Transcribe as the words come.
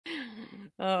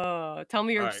Oh, tell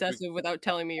me you're All right, obsessive without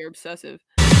telling me you're obsessive.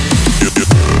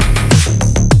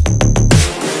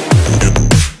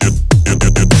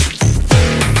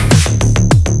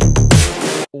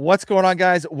 What's going on,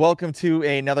 guys? Welcome to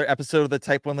another episode of the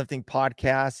Type1lifting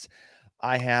podcast.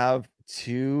 I have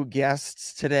two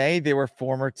guests today. They were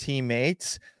former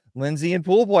teammates, Lindsay and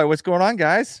Pool Boy. What's going on,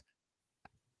 guys?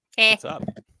 what's up?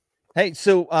 Hey,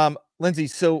 so Lindsay,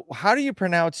 so how do you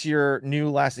pronounce your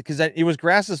new last name? Because it was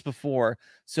Grasses how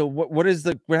do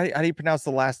you pronounce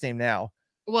the last name now?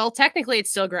 Well, technically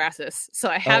it's still Grasses, so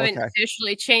I haven't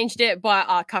officially changed it,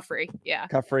 but Cuffrey, yeah.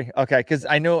 Cuffrey. Okay, because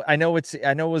I know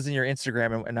it was in your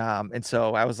Instagram, and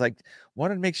so I was like,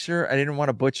 wanted to make sure I didn't want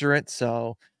to butcher it.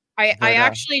 So I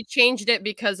actually changed it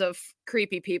because of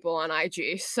creepy people on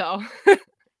IG. So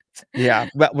yeah,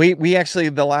 but we actually,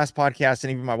 the last podcast,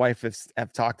 and even my wife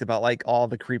have talked about like all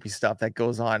the creepy stuff that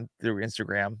goes on through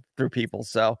Instagram through people.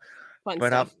 So fun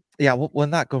stuff. yeah, we'll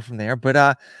not go from there,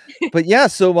 but yeah,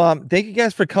 so thank you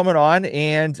guys for coming on.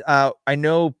 And I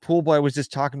know Pool Boy was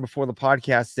just talking before the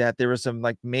podcast that there were some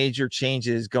like major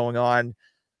changes going on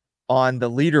the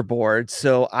leaderboard.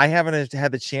 So I haven't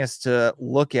had the chance to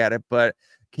look at it, but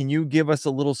can you give us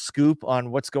a little scoop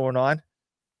on what's going on?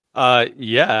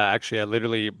 Yeah, actually, I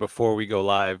literally, before we go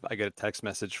live, I get a text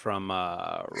message from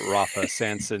Rafa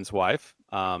Sanson's wife,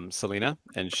 Selena,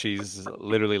 and she's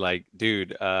literally like,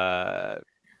 dude,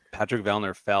 Patrick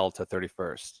Vellner fell to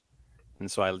 31st. And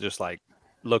so I just like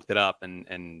looked it up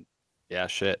and yeah,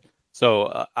 shit.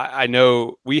 So I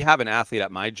know we have an athlete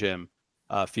at my gym,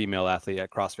 female athlete at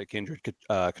CrossFit Kindred,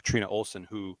 Katrina Olson,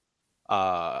 who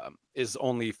is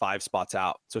only 5 spots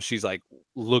out. So she's like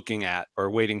looking at or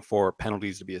waiting for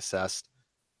penalties to be assessed.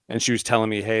 And she was telling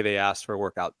me, hey, they asked for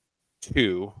workout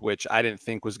 2, which I didn't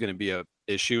think was going to be a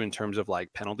issue in terms of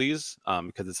like penalties,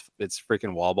 because it's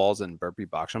freaking wall balls and burpee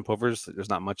box jump overs. There's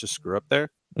not much to screw up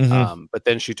there. But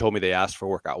then she told me they asked for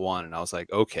workout 1, and I was like,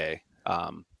 okay,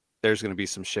 there's going to be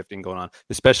some shifting going on,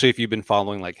 especially if you've been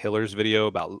following like Hiller's video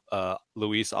about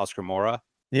Luis Oscar Mora.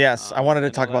 Yes, I wanted to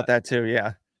talk about that too.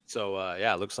 Yeah. So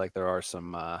yeah, it looks like there are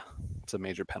some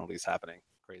major penalties happening.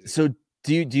 Crazy. So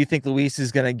do you think Luis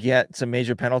is going to get some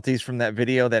major penalties from that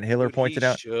video that Hiller pointed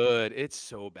out? Should. It's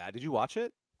so bad. Did you watch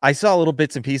it? I saw little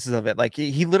bits and pieces of it. Like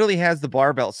he literally has the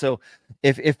barbell. So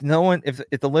if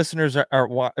the listeners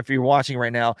are if you're watching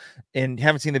right now and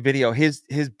haven't seen the video, his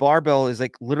barbell is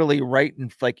like literally right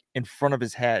in front of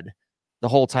his head the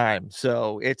whole time.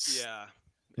 So it's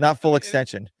not full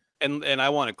extension. And I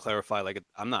want to clarify, like,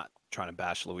 I'm not trying to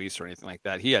bash Luis or anything like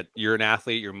that. You're an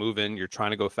athlete, you're moving, you're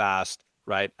trying to go fast,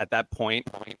 right? At that point,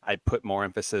 I put more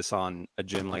emphasis on a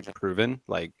gym like Proven,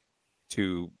 like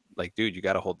dude, you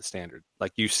got to hold the standard.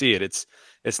 Like, you see it,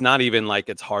 it's not even like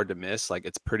it's hard to miss. Like,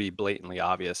 it's pretty blatantly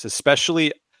obvious.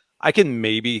 Especially, I can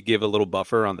maybe give a little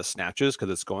buffer on the snatches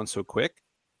because it's going so quick,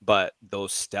 but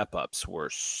those step ups were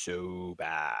so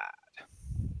bad.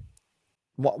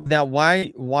 Now,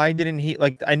 why didn't he,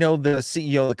 like, I know the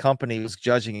CEO of the company was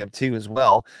judging him too as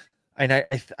well, and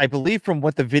I believe from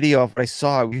what the video of what I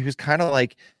saw, he was kind of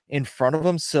like in front of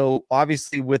him. So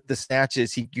obviously with the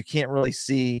snatches, you can't really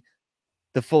see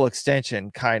the full extension,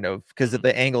 kind of, because of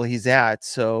the angle he's at.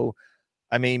 So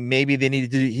I mean, maybe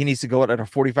he needs to go at a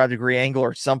 45-degree angle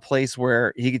or someplace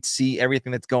where he could see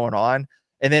everything that's going on,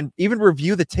 and then even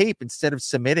review the tape instead of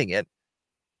submitting it.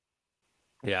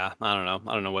 Yeah, I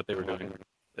don't know what they were doing.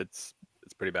 It's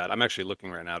pretty bad. I'm actually looking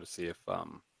right now to see if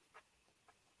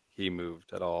he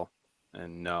moved at all,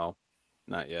 and no,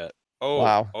 not yet. Oh,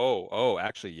 wow. Oh,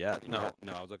 actually, yeah. No,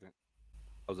 I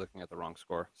was looking at the wrong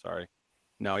score. Sorry.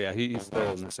 No, yeah, he's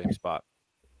still in the same spot.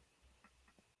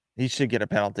 He should get a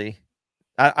penalty.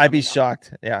 I'd be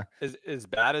shocked. Yeah. As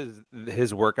bad as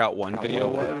his workout 1 video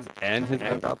was and his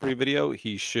workout 3 video,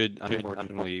 he should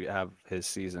unfortunately have his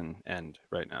season end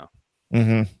right now.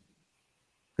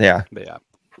 Yeah. But yeah.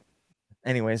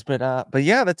 Anyways, but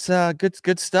yeah, that's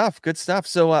good stuff. Good stuff.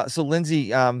 So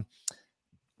Lindsay,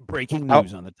 breaking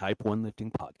news on the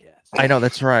Type1lifting podcast. I know,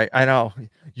 that's right. I know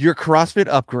your CrossFit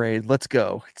upgrade. Let's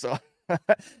go. So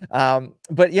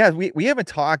but yeah, we haven't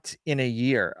talked in a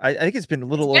year. I think it's been a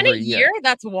little over a year.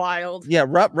 That's wild. Yeah,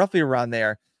 roughly around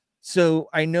there. So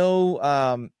I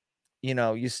know you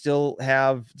know, you still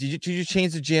have, did you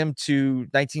change the gym to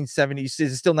 1970? Is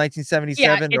it still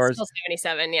 1977? Yeah, it's still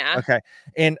 77. Yeah. Okay.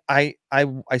 And I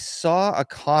saw a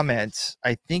comment,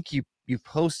 I think you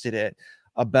posted it,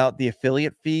 about the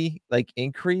affiliate fee like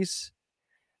increase.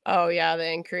 Oh yeah,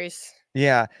 the increase.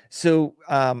 Yeah. So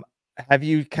have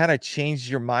you kind of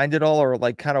changed your mind at all, or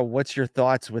like kind of what's your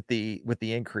thoughts with the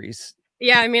increase?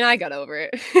 Yeah, I mean, I got over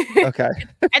it. Okay.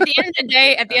 At the end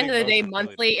of the day,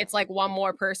 monthly, it's like one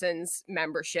more person's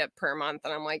membership per month,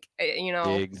 and I'm like, you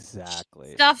know,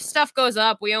 exactly. Stuff goes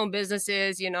up. We own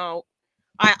businesses, you know.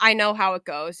 I know how it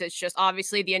goes. It's just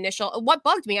obviously the initial. What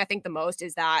bugged me, I think, the most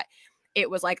is that it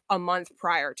was like a month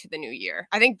prior to the new year.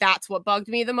 I think that's what bugged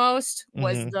me the most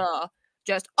was the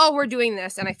just, oh, we're doing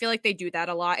this. And I feel like they do that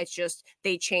a lot. It's just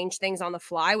they change things on the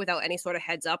fly without any sort of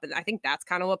heads up. And I think that's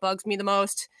kind of what bugs me the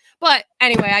most. But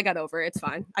anyway, I got over it. It's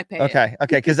fine. I pay okay. it.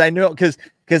 Okay. Because I know because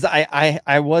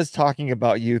I was talking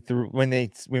about you through when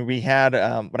we had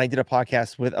when I did a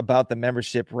podcast about the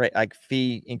membership rate, like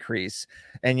fee increase,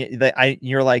 and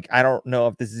you're like, I don't know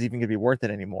if this is even gonna be worth it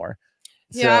anymore.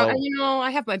 Yeah, So, you know, I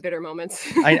have my bitter moments.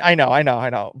 I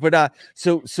know. But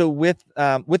so with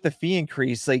the fee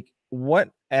increase, like what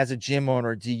as a gym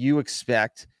owner do you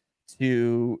expect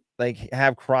to like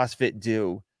have CrossFit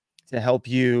do to help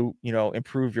you, you know,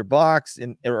 improve your box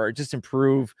and or just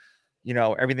improve, you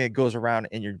know, everything that goes around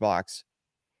in your box?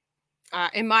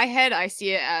 In my head, I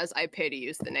see it as I pay to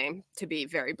use the name, to be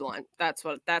very blunt. That's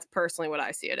personally what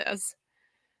I see it as.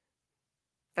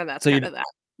 And that's kind of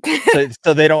that.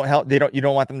 So they don't help. You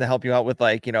don't want them to help you out with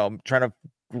like, you know, trying to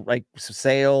like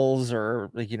sales or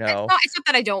like, you know. It's not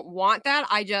that I don't want that.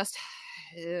 I just,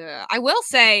 I will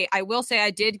say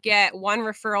I did get one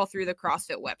referral through the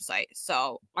CrossFit website.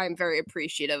 So I'm very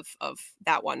appreciative of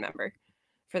that one member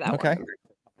for that one member.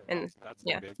 And that's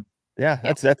yeah. big. Yeah,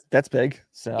 that's big.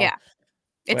 So yeah,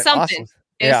 it's something. Awesome.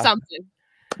 It's something.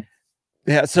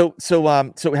 Yeah. So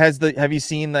have you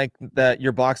seen like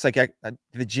your box, like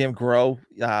the gym grow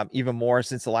even more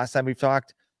since the last time we've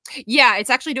talked? Yeah,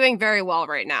 it's actually doing very well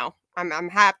right now. I'm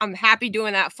happy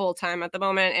doing that full time at the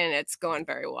moment, and it's going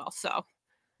very well. So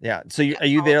yeah. So are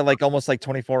you there like almost like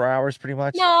 24 hours pretty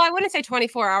much? No, I wouldn't say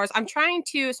 24 hours. I'm trying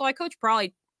to, so I coach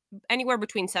probably anywhere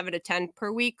between 7 to 10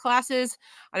 per week classes.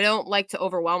 I don't like to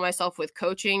overwhelm myself with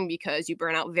coaching because you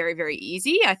burn out very, very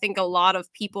easy. I think a lot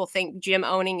of people think gym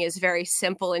owning is very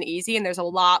simple and easy, and there's a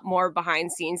lot more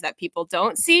behind scenes that people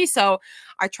don't see. So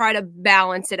I try to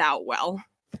balance it out well.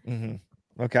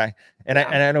 Okay. And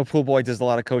I know Pool Boy does a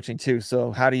lot of coaching too.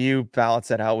 So how do you balance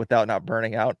that out without not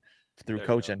burning out through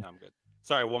coaching? I'm good.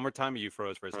 Sorry, one more time. You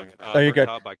froze for a second. Oh, you're good.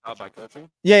 By coaching?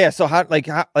 Yeah. So how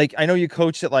I know you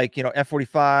coached at like, you know,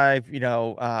 F45, you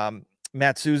know,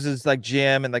 Matt Souza's like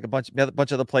gym and like a bunch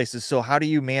of other places. So how do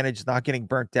you manage not getting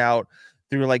burnt out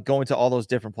through like going to all those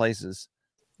different places?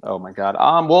 Oh my God.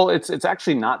 Well, it's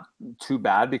actually not too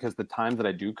bad because the times that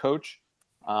I do coach,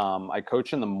 I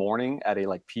coach in the morning at a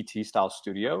like PT style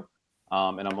studio.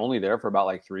 And I'm only there for about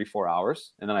like 3-4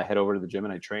 hours. And then I head over to the gym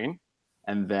and I train.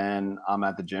 And then I'm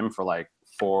at the gym for like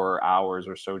 4 hours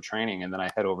or so training. And then I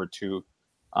head over to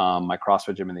my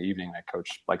CrossFit gym in the evening. I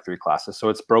coach like 3 classes. So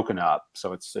it's broken up.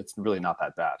 So it's really not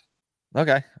that bad.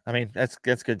 Okay. I mean, that's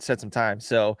good. Set some time.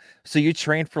 So you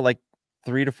train for like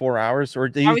 3 to 4 hours, or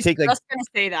do you take like, just gonna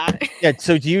say that. yeah.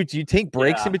 So do you take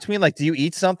breaks in between? Like, do you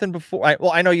eat something before?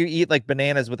 I know you eat like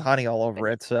bananas with honey all over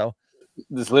it. So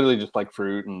it's literally just like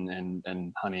fruit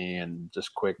and honey and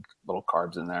just quick little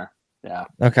carbs in there. Yeah.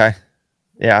 Okay.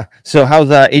 Yeah. So how's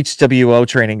HWO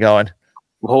training going?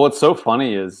 Well, what's so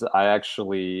funny is I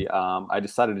actually I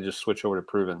decided to just switch over to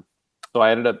Proven. So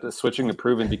I ended up switching to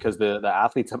Proven because the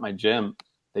athletes at my gym,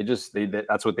 they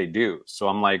that's what they do. So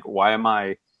I'm like, why am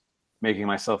I making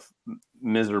myself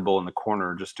miserable in the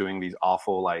corner just doing these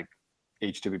awful like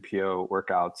HWPO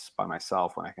workouts by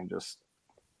myself when I can just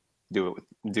do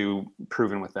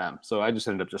Proven with them? So I just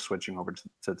ended up just switching over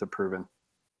to Proven.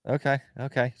 Okay.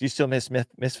 Do you still miss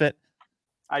Misfit?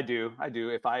 I do.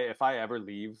 If I ever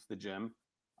leave the gym,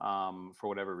 for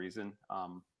whatever reason,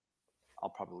 I'll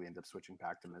probably end up switching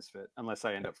back to Misfit unless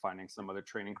I end up finding some other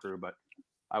training crew. But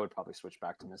I would probably switch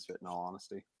back to Misfit in all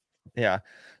honesty. Yeah.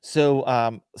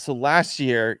 So so last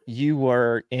year you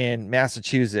were in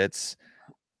Massachusetts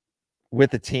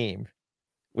with a team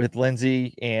with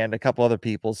Lindsay and a couple other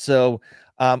people. So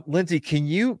Lindsay, can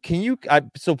you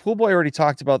so Pool Boy already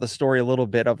talked about the story a little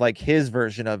bit of like his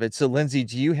version of it. So Lindsay,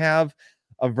 do you have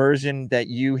a version that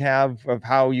you have of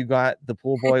how you got the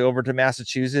Pool Boy over to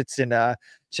Massachusetts and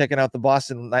checking out the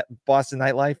Boston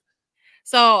nightlife?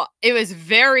 So it was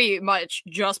very much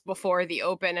just before the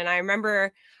open. And I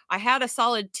remember I had a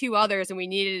solid 2 others and we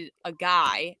needed a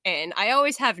guy. And I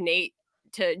always have Nate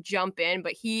to jump in,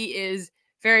 but he is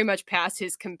very much past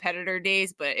his competitor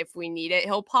days. But if we need it,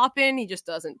 he'll pop in. He just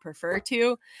doesn't prefer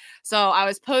to. So I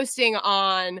was posting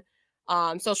on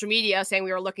social media saying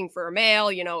we were looking for a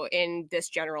male, you know, in this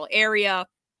general area.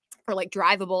 or like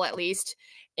drivable at least.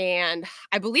 And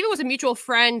I believe it was a mutual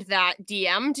friend that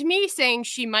DM'd me saying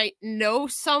she might know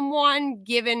someone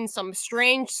given some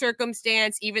strange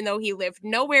circumstance, even though he lived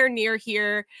nowhere near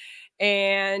here.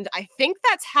 And I think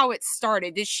that's how it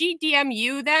started. Did she DM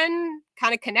you then,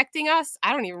 kind of connecting us?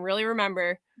 I don't even really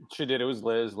remember. She did. It was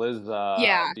Liz. Liz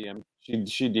Yeah. DM'd.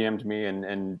 She DM'd me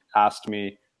and asked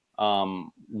me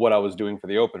what I was doing for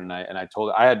the Open, and I told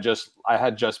her I had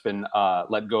just been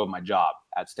let go of my job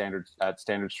at Standard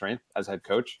Strength as head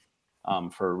coach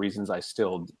for reasons I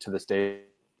still to this day.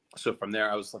 So from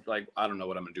there, I was like, I don't know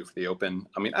what I'm gonna do for the Open.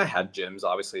 I mean, I had gyms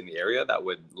obviously in the area that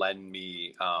would lend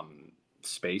me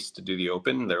space to do the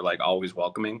Open. They're like always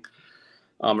welcoming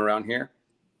around here.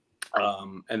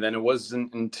 And then it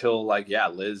wasn't until like,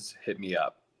 Liz hit me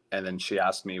up, and then she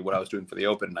asked me what I was doing for the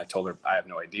Open, and I told her I have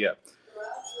no idea.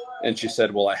 And she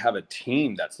said, well, I have a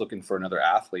team that's looking for another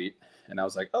athlete. And I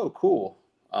was like, oh, cool.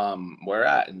 Where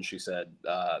at? And she said,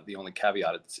 the only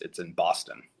caveat, it's in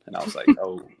Boston. And I was like,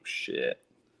 oh shit.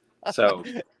 So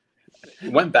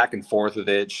went back and forth with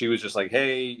it. She was just like,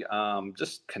 hey,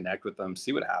 just connect with them,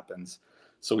 see what happens.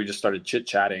 So we just started chit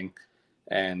chatting,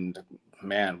 and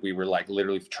man, we were like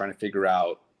literally trying to figure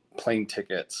out plane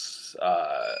tickets,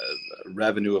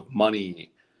 revenue of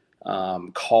money,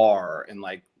 car, and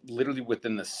like literally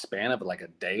within the span of like a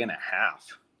day and a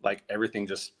half, like everything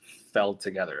just fell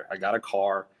together. I got a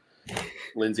car.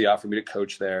 Lindsay offered me to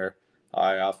coach there.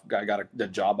 I got a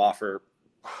job offer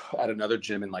at another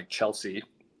gym in like Chelsea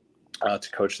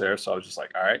to coach there. So I was just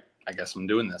like, all right, I guess I'm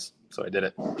doing this. So I did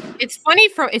it. It's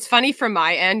funny from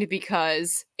my end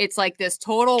because it's like this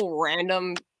total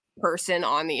random person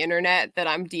on the internet that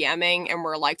I'm DMing, and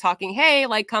we're like talking, hey,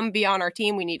 like come be on our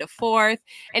team, we need a fourth.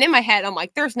 And in my head I'm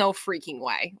like, there's no freaking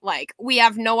way, like we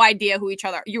have no idea who each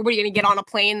other are. What are you gonna get on a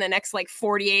plane the next like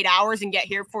 48 hours and get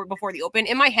here before the Open?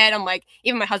 In my head I'm like,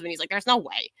 even my husband, he's like, there's no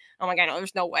way. I'm like, I know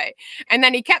there's no way. And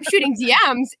then he kept shooting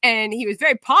DMs and he was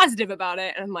very positive about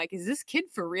it, and I'm like, is this kid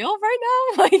for real right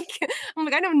now? Like I'm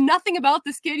like, I know nothing about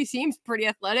this kid. He seems pretty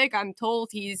athletic. I'm told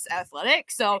he's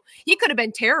athletic, so he could have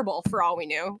been terrible for all we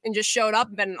knew and just showed up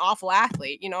and been an awful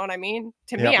athlete. You know what I mean?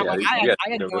 To me, I'm like, I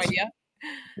had no idea.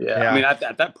 Yeah. I mean,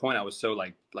 at that point, I was so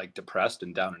like depressed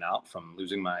and down and out from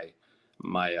losing my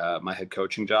head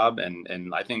coaching job,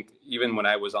 and I think even when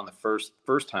I was on the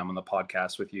first time on the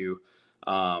podcast with you,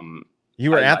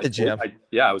 you were at the gym.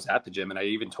 I was at the gym, and I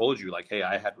even told you like, hey,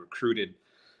 I had recruited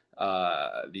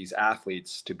these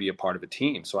athletes to be a part of a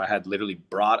team, so I had literally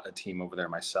brought a team over there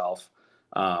myself.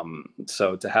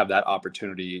 So to have that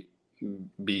opportunity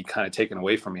be kind of taken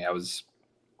away from me, I was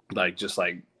like just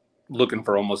like looking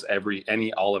for almost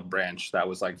any olive branch that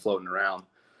was like floating around.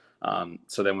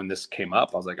 So then when this came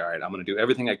up, I was like, all right, I'm going to do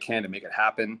everything I can to make it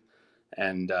happen.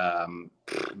 And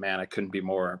man, I couldn't be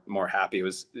more happy. It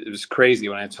was crazy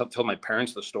when I told my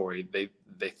parents the story.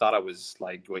 They thought I was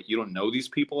like, wait, you don't know these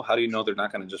people? How do you know they're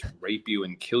not going to just rape you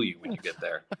and kill you when you get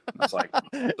there? And I was like,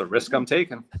 the risk I'm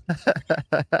taking.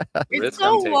 It's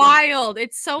so wild.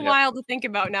 It's so wild to think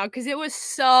about now, because it was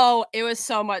so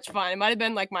much fun. It might have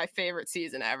been like my favorite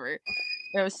season ever.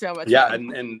 It was so much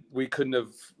fun. And we couldn't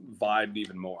have vibed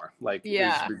even more. Like it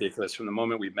was ridiculous. From the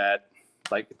moment we met,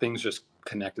 like things just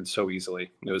connected so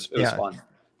easily. It was fun.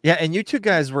 Yeah, and you two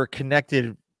guys were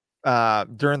connected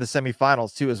during the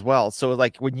semifinals too as well. So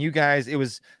like when you guys,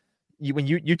 when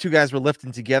you two guys were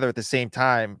lifting together at the same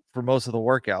time for most of the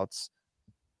workouts.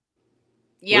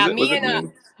 Yeah,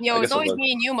 it's always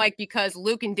me and you, Mike, because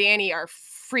Luke and Danny are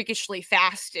freakishly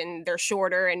fast and they're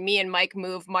shorter, and me and Mike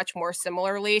move much more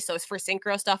similarly. So for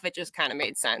synchro stuff, it just kind of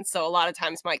made sense. So a lot of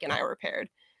times Mike and I were paired.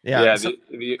 Yeah.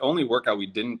 The only workout we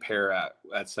didn't pair at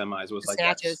semis was like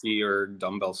that skier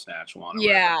dumbbell snatch one.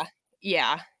 Yeah.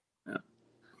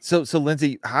 So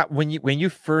Lindsay, when you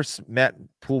first met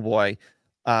Pool Boy,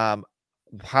 what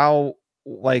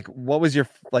was your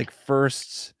like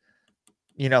first,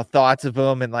 thoughts of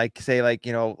him, and like say like,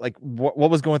 what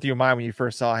was going through your mind when you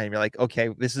first saw him? You're like, okay,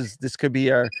 this could be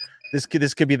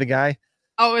the guy.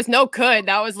 Oh, it was no could.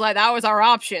 That was our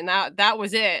option. That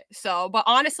was it. So, but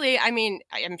honestly, I mean,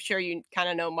 I'm sure you kind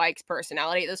of know Mike's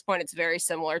personality at this point. It's very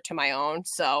similar to my own.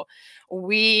 So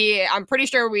I'm pretty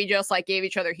sure we just like gave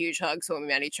each other huge hugs when we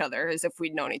met each other, as if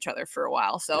we'd known each other for a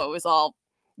while. So it was all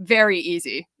very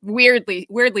easy, weirdly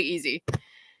easy.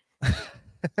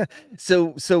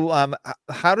 So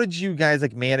how did you guys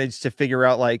like manage to figure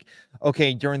out like,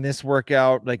 okay, during this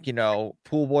workout, like,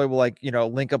 Pool Boy will like,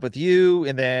 link up with you,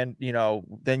 and then,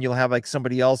 then you'll have like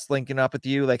somebody else linking up with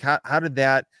you. Like how did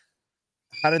that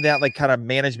like kind of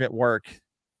management work?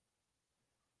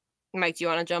 Mike, do you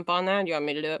want to jump on that? Do you want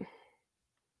me to do it?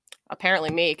 Apparently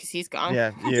me, because he's gone.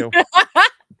 Yeah, you.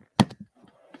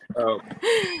 Oh,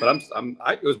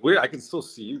 but it was weird. I can still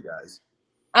see you guys.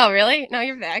 Oh, really? No,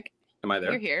 you're back. Am I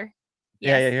there? You're here.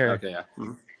 Yeah, Yes. yeah. Okay, yeah.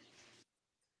 Mm-hmm.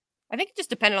 I think it just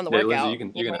depended on the Yeah, workout.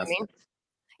 Lindsay, you can ask.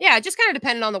 Yeah, it just kind of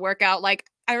depended on the workout. Like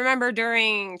I remember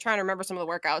trying to remember some of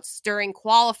the workouts during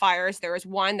qualifiers, there was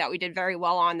one that we did very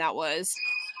well on that was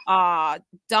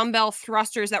dumbbell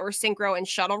thrusters that were synchro and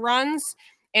shuttle runs.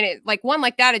 And it like one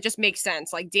like that, it just makes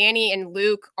sense. Like Danny and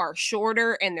Luke are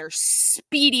shorter and they're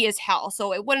speedy as hell.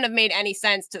 So it wouldn't have made any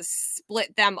sense to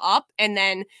split them up and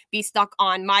then be stuck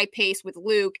on my pace with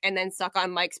Luke and then stuck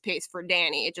on Mike's pace for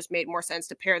Danny. It just made more sense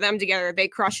to pair them together. They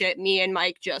crush it. Me and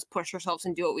Mike just push ourselves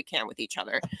and do what we can with each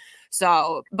other.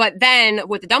 So, but then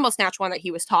with the dumbbell snatch one that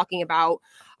he was talking about,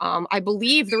 I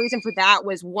believe the reason for that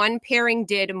was one pairing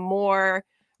did more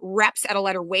reps at a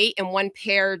lighter weight and one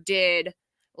pair did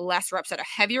less reps at a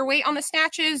heavier weight on the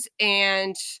snatches.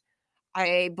 And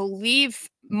I believe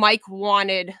Mike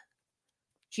wanted,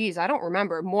 I don't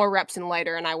remember, more reps and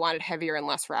lighter, and I wanted heavier and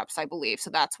less reps, I believe.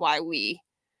 So that's why we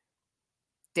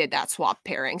did that swap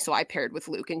pairing. So I paired with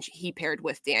Luke and he paired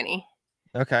with Danny.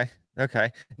 Okay.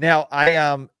 Now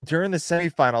I during the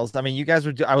semifinals, I mean, you guys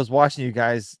I was watching you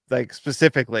guys like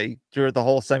specifically during the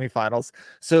whole semifinals.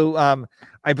 So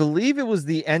I believe it was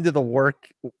the end of the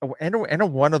end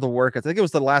of one of the workouts. I think it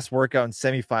was the last workout in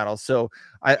semifinals. So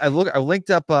I linked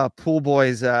up Pool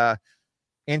Boy's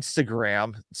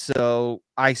Instagram. So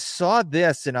I saw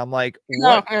this and I'm like,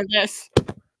 what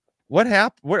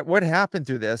happened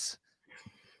through this?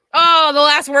 Oh, the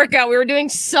last workout, we were doing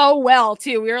so well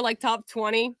too. We were like top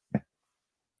 20.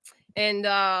 And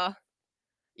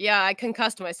yeah, I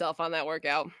concussed myself on that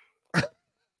workout.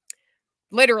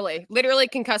 literally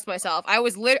concussed myself.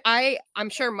 I'm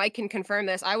sure Mike can confirm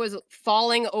this. I was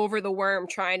falling over the worm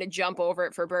trying to jump over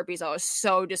it for burpees. I was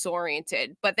so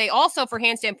disoriented. But they also for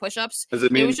handstand push-ups,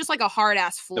 it was just like a hard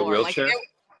ass floor. The wheelchair? Like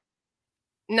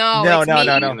No.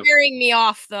 Carrying me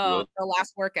off the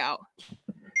last workout.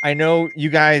 I know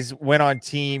you guys went on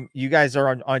team. You guys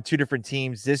are on two different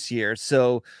teams this year.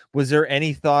 So was there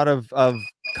any thought of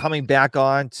coming back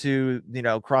on to,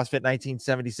 CrossFit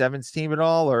 1977's team at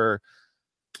all? Or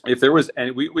if there was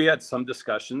any, we had some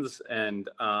discussions, and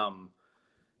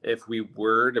if we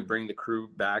were to bring the crew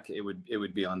back, it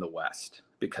would be on the West,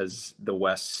 because the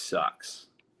West sucks.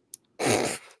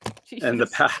 And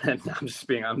I'm just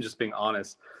being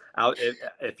honest.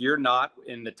 If you're not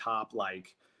in the top,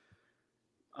 like,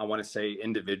 I want to say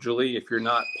individually, if you're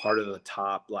not part of the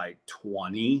top like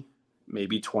 20,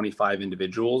 maybe 25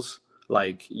 individuals,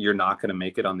 like, you're not going to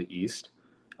make it on the East.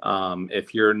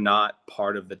 If you're not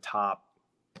part of the top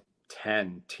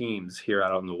 10 teams here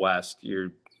out on the West,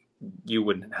 you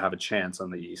wouldn't have a chance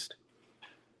on the East.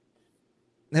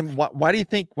 And why do you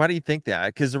think that?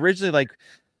 Because originally, like,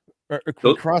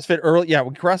 CrossFit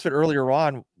earlier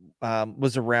on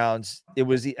was around, it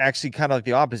was actually kind of like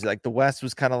the opposite. Like the West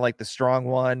was kind of like the strong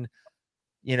one,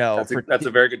 That's a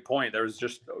very good point. There was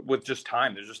just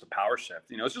time, there's just a power shift.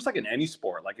 It's just like in any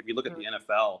sport. Like if you look at the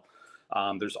NFL,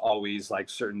 there's always like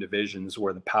certain divisions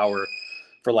where the power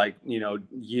for like,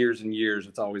 years and years,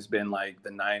 it's always been like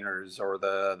the Niners or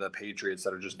the Patriots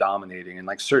that are just dominating, and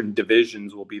like certain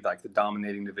divisions will be like the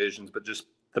dominating divisions, but just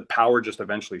the power just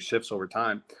eventually shifts over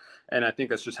time. And I think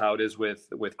that's just how it is with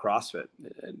CrossFit.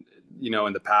 In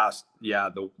the past,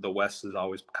 the West has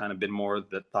always kind of been more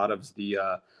thought of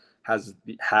as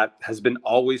has been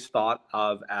always thought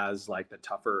of as like the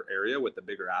tougher area with the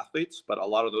bigger athletes. But a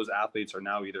lot of those athletes are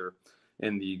now either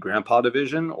in the grandpa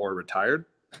division or retired.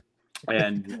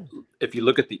 And if you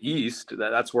look at the East,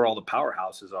 that's where all the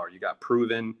powerhouses are. You got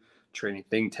Proven, Training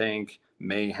Think Tank,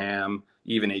 Mayhem,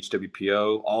 even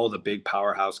HWPO. All the big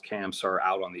powerhouse camps are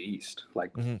out on the East. Like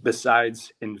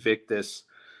besides Invictus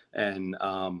and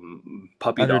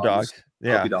Puppy Dog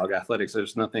Athletics,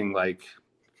 there's nothing like,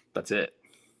 that's it.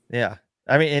 Yeah.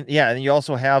 I mean, and you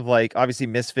also have like obviously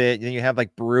Misfit, and you have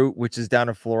like Brute, which is down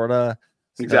in Florida.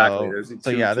 Exactly. There's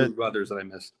two others that I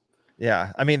missed.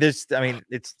 Yeah. I mean,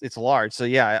 it's large. So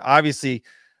yeah, obviously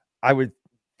I would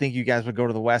think you guys would go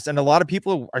to the West, and a lot of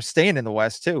people are staying in the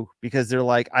West too, because they're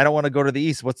like, I don't want to go to the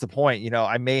East. What's the point?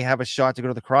 I may have a shot to go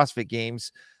to the CrossFit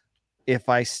Games if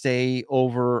I stay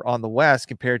over on the West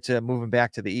compared to moving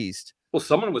back to the East. Well,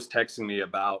 someone was texting me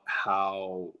about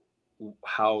how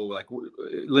like,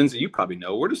 Lindsay, you probably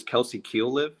know, where does Kelsey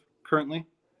Keel live currently?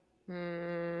 I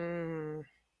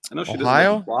know she doesn't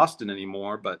live in Boston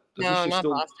anymore, but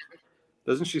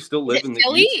doesn't she still live in the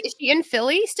Philly? East? Is she in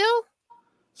Philly still?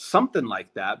 Something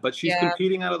like that, but she's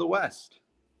competing out of the West.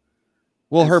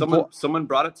 Well, someone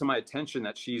brought it to my attention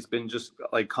that she's been just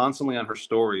like constantly on her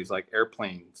stories, like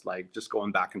airplanes, like just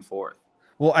going back and forth.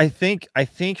 Well, I think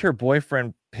her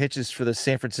boyfriend pitches for the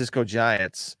San Francisco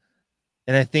Giants,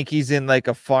 and I think he's in like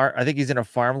a farm. I think he's in a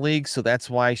farm league, so that's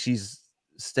why she's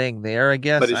staying there. I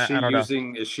guess. But I don't know.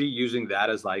 is she using that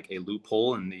as like a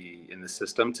loophole in the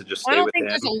system to just I stay don't with think him?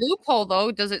 there's a loophole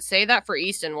though. Does it say that for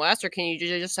East and West, or can you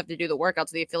just have to do the workouts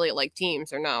of the affiliate like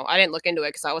teams? Or no? I didn't look into it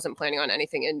because I wasn't planning on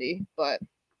anything indie. But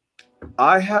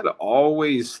I had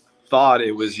always thought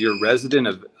it was your resident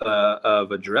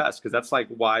of address, because that's like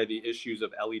why the issues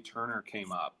of Ellie Turner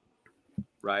came up,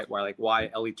 right? Why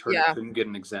Ellie Turner couldn't get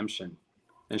an exemption,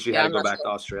 and she had to go back to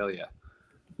Australia.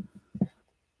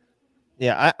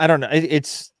 Yeah, I don't know. I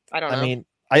don't know. I mean,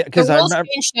 because I'm not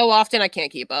so often I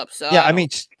can't keep up. So yeah, I mean,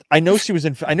 I know she was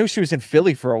in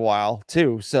Philly for a while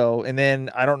too. So, and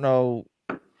then I don't know.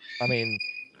 I mean,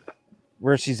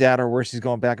 where she's at or where she's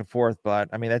going back and forth, but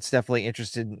I mean, that's definitely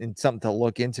interested in something to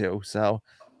look into. So,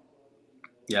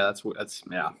 yeah, that's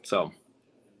yeah. So,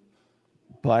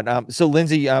 but so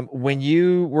Lindsay, when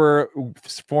you were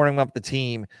forming up the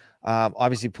team,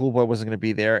 obviously Pool Boy wasn't going to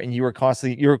be there, and you were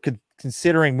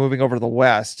considering moving over to the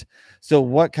West. So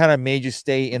what kind of made you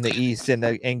stay in the East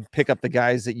and pick up the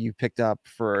guys that you picked up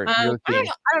for your team?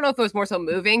 I don't know if it was more so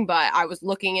moving, but I was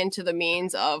looking into the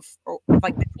means of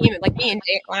like the team, like me and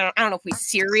Dave, I don't know if we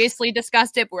seriously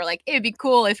discussed it, but we're like, it'd be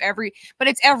cool if but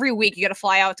it's every week you got to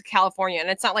fly out to California,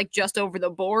 and it's not like just over the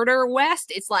border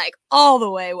west, it's like all the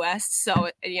way west.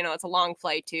 So, it's a long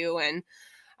flight too. And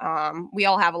we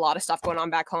all have a lot of stuff going on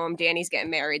back home. Danny's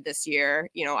getting married this year.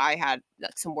 I had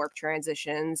some work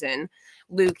transitions, and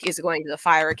Luke is going to the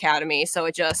fire academy. So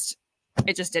it just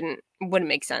wouldn't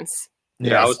make sense.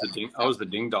 Yeah, I was the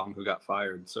ding dong who got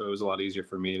fired, so it was a lot easier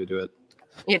for me to do it.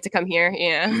 You have to come here,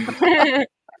 yeah.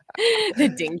 The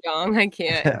ding dong, I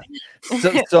can't.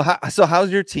 So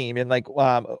how's your team? And like,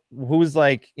 who's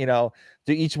like, do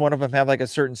each one of them have like a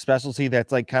certain specialty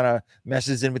that's like kind of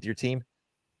meshes in with your team?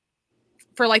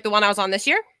 For like the one I was on this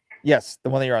year? Yes, the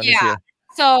one that you're on this year.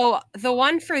 So the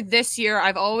one for this year,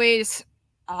 I've always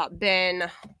kind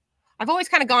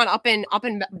of gone up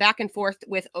and back and forth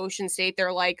with Ocean State.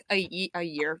 They're like a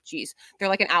year. Geez, they're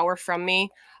like an hour from me.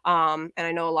 And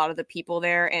I know a lot of the people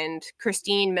there, and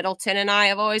Christine Middleton and I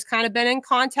have always kind of been in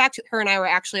contact. Her and I were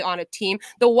actually on a team.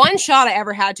 The one shot I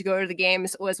ever had to go to the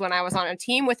games was when I was on a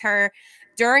team with her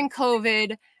during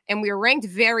COVID, and we were ranked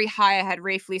very high. I had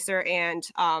Ray Fleeser and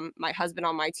my husband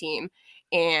on my team,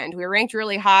 and we were ranked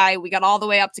really high. We got all the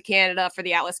way up to Canada for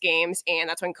the Atlas Games, and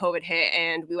that's when COVID hit,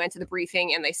 and we went to the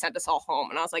briefing, and they sent us all home.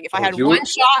 And I was like, if I had one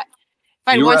shot,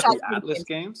 you were at the Atlas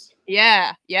Games?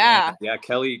 Yeah.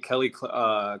 Kelly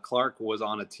Clark was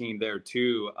on a team there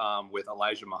too, with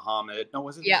Elijah Muhammad. No,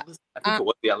 was it? Yeah, I think it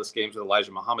was the Atlas Games with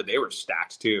Elijah Muhammad. They were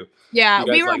stacked too. Yeah,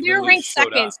 we were ranked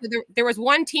second, so there was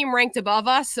one team ranked above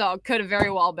us, so it could have very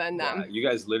well been them. Yeah, you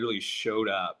guys literally showed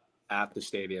up at the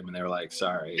stadium, and they were like,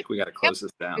 "Sorry, we got to close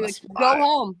this down. Like, go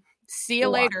home. See you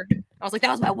later." I was like,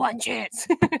 "That was my one chance."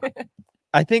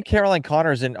 I think Caroline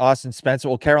Connors and Austin Spencer,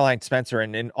 well, Caroline Spencer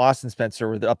and Austin Spencer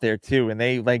were up there too, and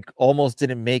they like almost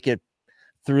didn't make it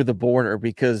through the border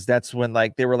because that's when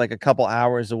like they were like a couple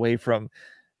hours away from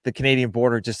the Canadian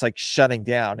border, just like shutting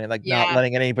down and like not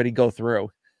letting anybody go through.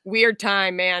 Weird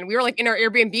time, man. We were like in our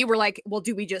Airbnb. We're like, well,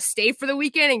 do we just stay for the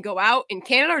weekend and go out in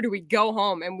Canada, or do we go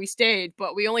home? And we stayed,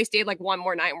 but we only stayed like one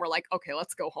more night, and we're like, okay,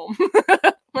 let's go home.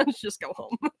 Let's just go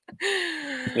home.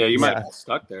 Yeah, you might have been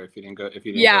stuck there if you didn't go.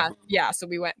 Yeah. So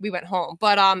we went home.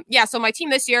 But so my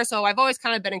team this year. So I've always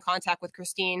kind of been in contact with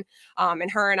Christine, and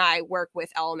her and I work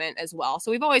with Element as well. So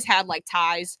we've always had like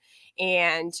ties.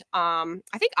 And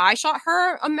I think I shot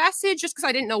her a message just because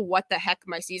I didn't know what the heck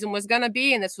my season was gonna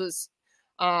be, and this was.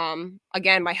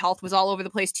 Again, my health was all over the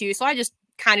place too. So I just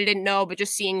kind of didn't know, but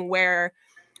just seeing where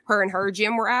her and her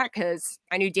gym were at, because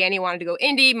I knew Danny wanted to go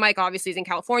indie. Mike obviously is in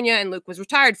California, and Luke was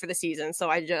retired for the season. So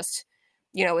I just,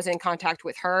 was in contact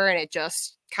with her, and it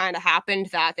just kind of happened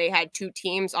that they had two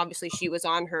teams. Obviously she was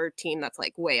on her team that's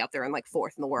like way up there and like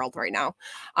fourth in the world right now.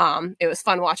 It was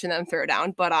fun watching them throw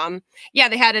down, but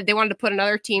they wanted to put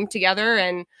another team together,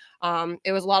 and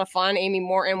it was a lot of fun. Amy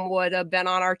Morton would have been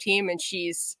on our team, and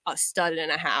she's a stud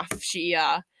and a half. She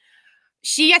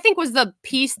I think was the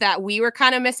piece that we were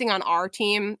kind of missing on our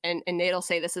team, and Nate'll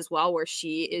say this as well, where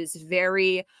she is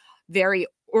very, very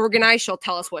organized. She'll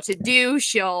tell us what to do.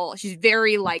 She's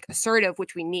very like assertive,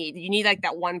 which we need. You need like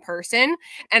that one person.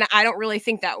 And I don't really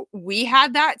think that we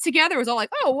had that together. It was all like,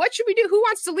 oh, what should we do? Who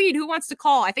wants to lead? Who wants to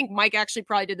call? I think Mike actually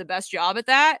probably did the best job at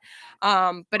that.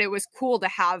 But it was cool to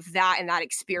have that and that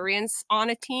experience on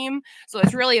a team. So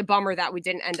it's really a bummer that we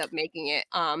didn't end up making it.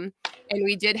 And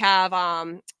we did have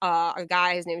a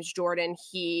guy, his name is Jordan.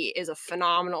 He is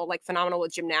phenomenal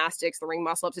with gymnastics, the ring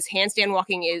muscle ups. His handstand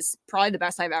walking is probably the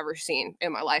best I've ever seen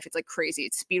in my my life. It's like crazy.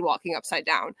 It's speed walking upside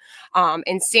down.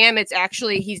 And Sam, it's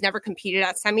actually, he's never competed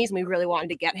at semis, and we really wanted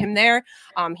to get him there.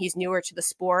 He's newer to the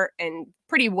sport and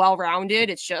pretty well-rounded.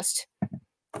 It's just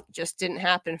didn't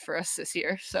happen for us this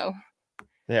year. So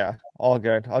yeah, all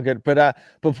good, all good. But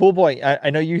Pool Boy, I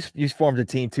know you formed a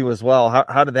team too as well.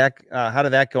 How did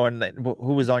that go? And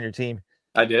who was on your team?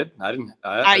 I did. I didn't.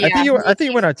 I think you were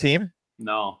on our team.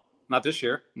 No, not this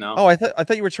year. No. Oh, I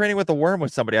thought you were training with the Worm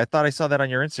with somebody. I thought I saw that on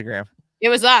your Instagram. it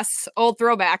was us, old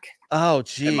throwback. Oh,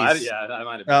 geez. I might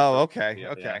have. Oh, okay, Yeah,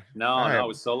 okay. Yeah. No, it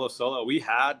was solo. We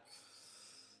have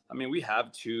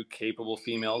 2 capable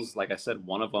females. Like I said,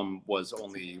 one of them was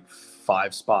only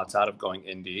 5 spots out of going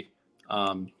indie.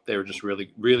 They were just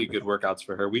really, really good workouts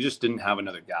for her. We just didn't have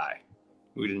another guy.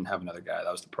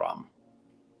 That was the problem.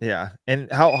 Yeah.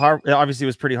 And how hard, obviously it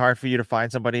was pretty hard for you to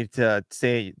find somebody to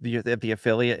stay at the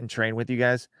affiliate and train with you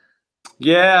guys.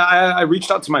 Yeah. I reached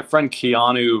out to my friend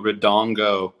Keanu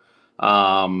Redongo,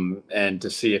 and to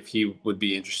see if he would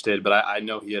be interested, but I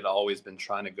know he had always been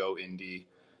trying to go indie.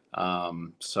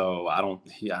 So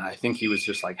I think he was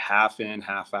just like half in,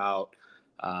 half out.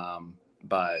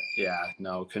 But yeah,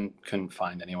 no, couldn't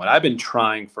find anyone. I've been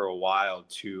trying for a while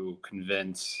to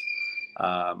convince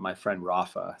my friend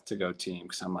Rafa to go team,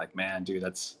 because I'm like, man, dude,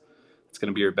 it's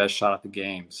gonna be your best shot at the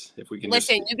games if we can.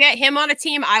 Listen, you get him on a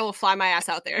team, I will fly my ass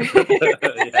out there.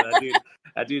 Yeah,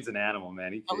 that dude's an animal,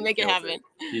 man. I'll make it happen.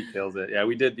 He kills it. Yeah,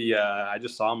 we did I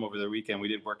just saw him over the weekend. We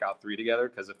did workout 3 together,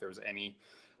 because if there was any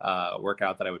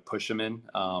workout that I would push him in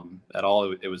at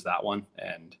all, it was that one.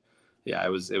 And yeah, it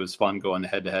was fun going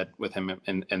head to head with him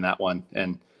in that one.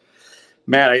 And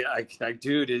man,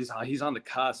 dude, he's on the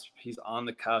cusp. He's on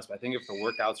the cusp. I think if the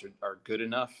workouts are good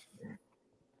enough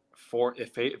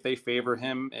if they favor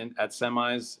him at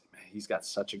semis, he's got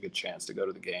such a good chance to go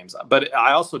to the games. But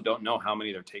I also don't know how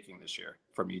many they're taking this year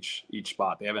from each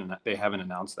spot. They haven't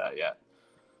announced that yet,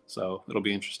 so it'll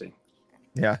be interesting.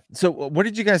 Yeah. So what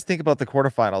did you guys think about the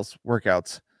quarterfinals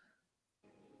workouts?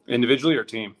 Individually or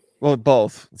team? Well,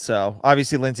 both. So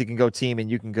obviously Lindsay can go team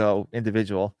and you can go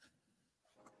individual.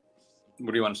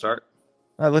 Where do you want to start?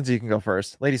 Lindsay, you can go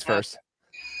first. Ladies first.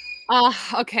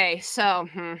 Okay. So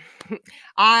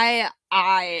I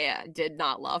did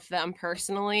not love them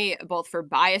personally, both for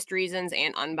biased reasons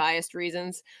and unbiased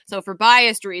reasons. So for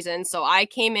biased reasons, so I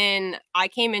came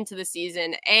into the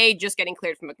season, A, just getting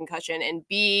cleared from a concussion, and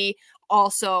B,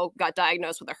 also got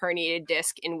diagnosed with a herniated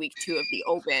disc in week 2 of the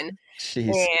Open.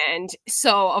 Jeez. And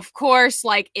so, of course,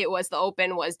 like the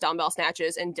Open was dumbbell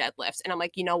snatches and deadlifts. And I'm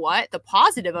like, you know what? The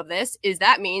positive of this is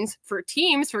that means for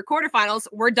teams, for quarterfinals,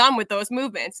 we're done with those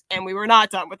movements. And we were not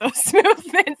done with those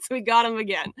movements. We got them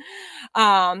again.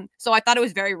 So I thought it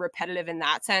was very repetitive in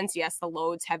that sense. Yes, the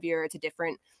load's heavier. It's a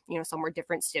different, somewhere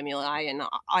different stimuli and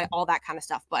all that kind of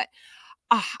stuff. But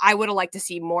I would have liked to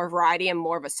see more variety and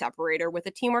more of a separator with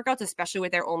the team workouts, especially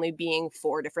with there only being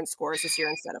 4 different scores this year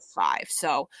instead of 5.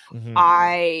 So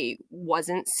I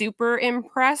wasn't super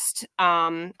impressed.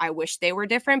 I wish they were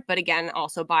different, but again,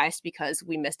 also biased because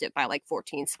we missed it by like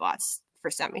 14 spots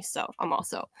for semis. So I'm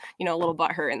also, a little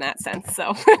butthurt in that sense.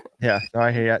 So yeah, no,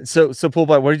 I hear you. So Pool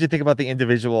Boy, what did you think about the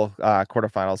individual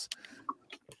quarterfinals?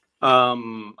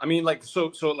 I mean, like,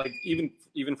 so like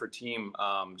even for team,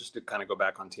 just to kind of go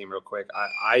back on team real quick,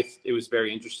 it was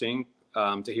very interesting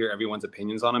to hear everyone's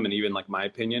opinions on them, and even like my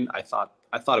opinion. I thought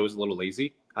it was a little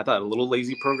lazy. I thought a little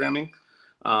lazy programming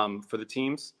for the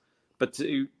teams. But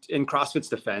in CrossFit's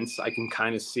defense, I can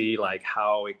kind of see like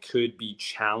how it could be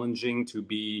challenging to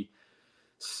be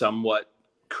somewhat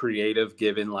creative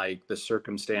given like the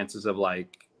circumstances of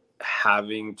like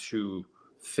having to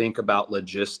think about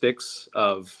logistics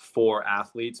of 4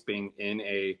 athletes being in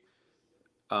a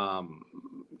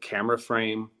camera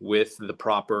frame with the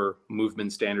proper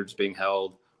movement standards being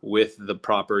held, with the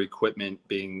proper equipment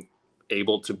being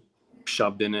able to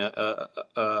shoved in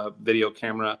a video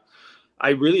camera. I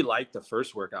really liked the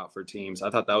first workout for teams. I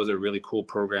thought that was a really cool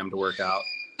program to work out.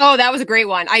 Oh, that was a great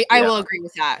one. I will agree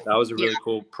with that. That was a really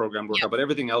cool program to work out, but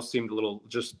everything else seemed a little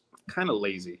just kind of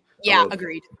lazy. Yeah,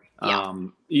 agreed. Yeah.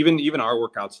 Even our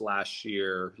workouts last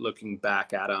year, looking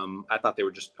back at them, I thought they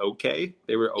were just okay.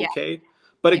 They were okay. Yeah.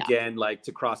 But again, like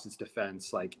to CrossFit's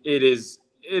defense, like it is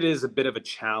a bit of a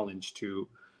challenge to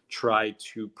try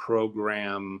to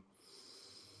program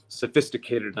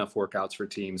sophisticated enough workouts for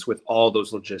teams with all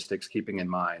those logistics keeping in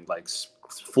mind, like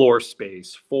floor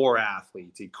space, 4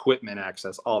 athletes, equipment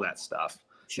access, all that stuff.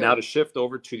 Sure. Now to shift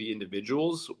over to the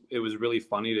individuals, it was really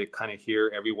funny to kind of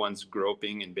hear everyone's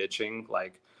groping and bitching,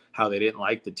 like how they didn't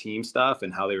like the team stuff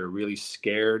and how they were really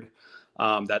scared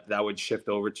that would shift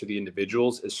over to the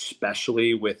individuals,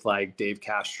 especially with like Dave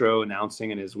Castro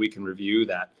announcing in his week in review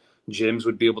that gyms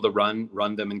would be able to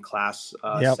run them in class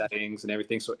settings and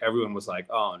everything. So everyone was like,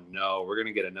 oh no, we're going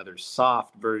to get another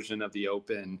soft version of the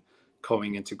open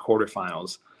going into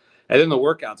quarterfinals. And then the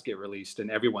workouts get released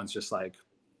and everyone's just like,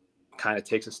 kind of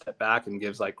takes a step back and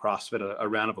gives like CrossFit a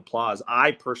round of applause.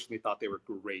 I personally thought they were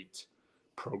great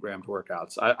programmed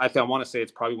workouts. I want to say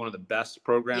it's probably one of the best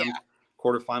programmed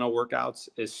quarterfinal workouts,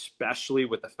 especially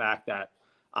with the fact that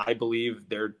I believe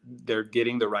they're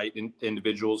getting the right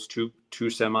individuals to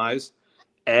semis.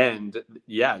 And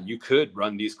yeah, you could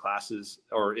run these classes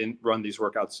or run these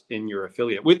workouts in your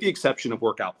affiliate, with the exception of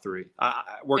workout 3.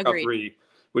 Workout 3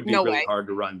 would be really hard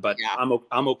to run, but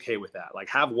I'm okay with that. Like,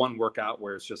 have one workout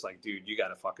where it's just like, dude, you got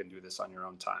to fucking do this on your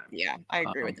own time. Yeah, I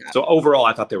agree with that. So overall,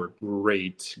 I thought they were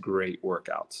great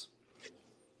workouts.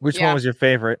 Which one was your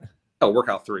favorite? Oh,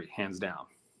 workout 3, hands down.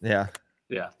 Yeah.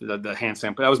 Yeah, the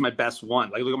handstand. That was my best one.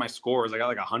 Like, look at my scores. I got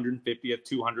like 150th,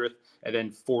 200th, and then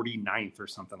 49th or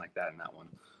something like that in that one.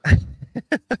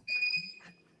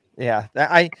 Yeah,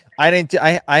 I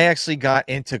actually got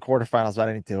into quarterfinals, but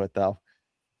I didn't do it though.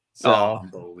 So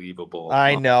unbelievable.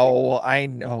 I know.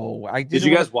 Did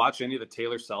you guys watch any of the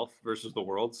Taylor Self versus the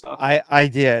World stuff? I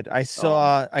did. I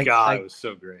saw. It was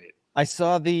so great. I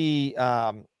saw the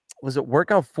was it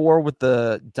workout 4 with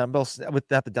the dumbbells, with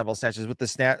not the dumbbell snatches, with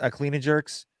the clean and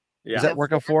jerks? Yeah. Is that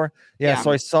workout 4? Yeah.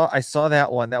 So I saw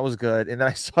that one. That was good. And then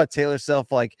I saw Taylor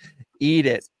Self like eat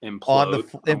it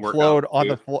implode on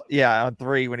the floor. Yeah, on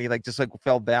 3 when he like just like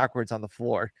fell backwards on the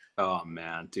floor. Oh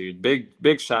man, dude,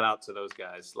 big shout out to those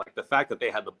guys. Like, the fact that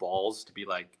they had the balls to be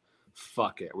like,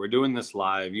 fuck it, we're doing this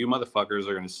live. You motherfuckers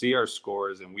are gonna see our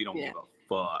scores, and we don't give a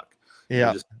fuck.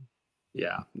 Yeah,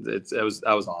 that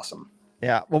was awesome.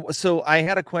 Yeah. Well, so I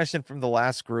had a question from the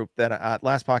last group that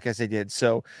last podcast I did.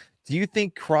 So do you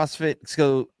think CrossFit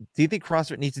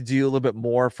needs to do a little bit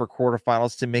more for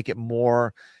quarterfinals to make it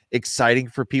more exciting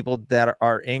for people that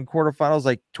are in quarterfinals,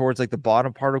 like towards like the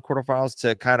bottom part of quarterfinals,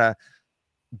 to kind of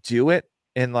do it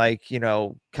and like, you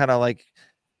know, kind of like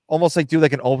almost like do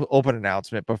like an open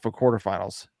announcement, but for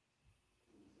quarterfinals?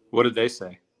 What did they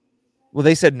say? Well,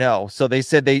 they said no. So they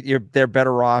said they're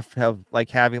better off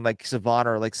having like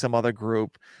Savannah or like some other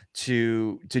group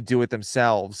to do it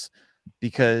themselves,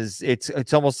 because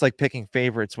it's almost like picking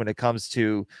favorites when it comes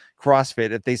to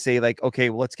CrossFit. If they say like, okay,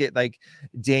 well, let's get like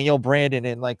Daniel Brandon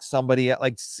and like somebody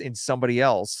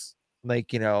else,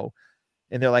 like, you know,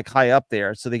 and they're like high up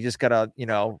there, so they just gotta, you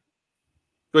know.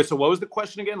 Wait, so what was the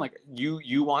question again? Like,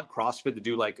 you want CrossFit to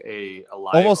do like a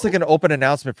live, almost like an open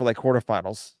announcement for like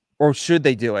quarterfinals? Or should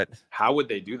they do it? How would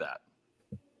they do that?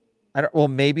 Well,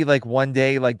 maybe like one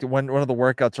day, like one of the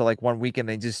workouts, or like one weekend,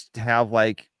 they just have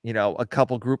like, you know, a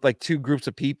couple like 2 groups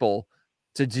of people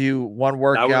to do one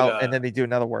workout, and then they do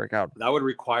another workout. That would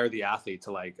require the athlete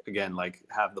to like, again, like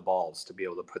have the balls to be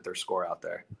able to put their score out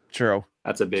there. True.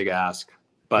 That's a big ask.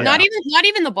 But not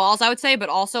even the balls, I would say, but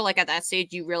also like at that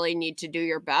stage, you really need to do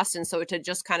your best. And so to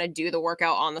just kind of do the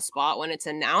workout on the spot when it's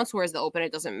announced, whereas the open,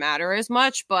 it doesn't matter as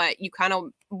much, but you kind of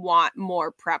want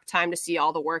more prep time to see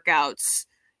all the workouts,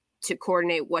 to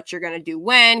coordinate what you're going to do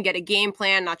when, get a game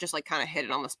plan, not just like kind of hit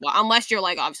it on the spot, unless you're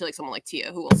like, obviously like someone like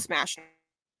Tia who will smash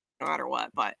no matter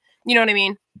what, but you know what I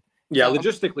mean? Yeah, so,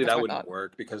 logistically that wouldn't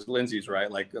work, because Lindsay's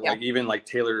right. Like even like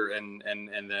Taylor and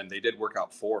then they did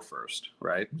workout 4 first,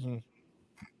 right? Mm-hmm.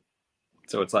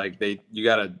 So it's like you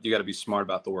gotta be smart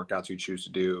about the workouts you choose to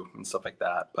do and stuff like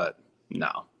that. But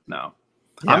no. Yeah.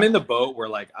 I'm in the boat where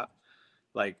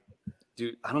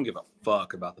dude, I don't give a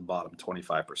fuck about the bottom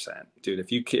 25%, dude.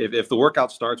 If the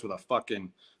workout starts with a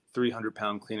fucking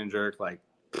 300-pound clean and jerk, like,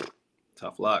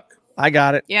 tough luck. I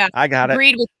got it. Yeah, I got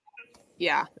it.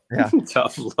 Yeah.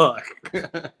 Tough luck.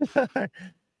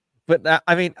 But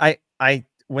I mean, I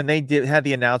when they had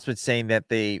the announcement saying that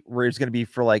it was going to be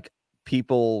for like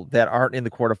people that aren't in the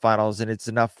quarterfinals, and it's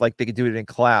enough like they could do it in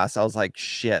class, I was like,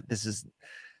 shit, this is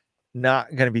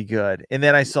not gonna be good. And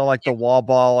then I saw like the wall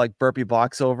ball, like burpee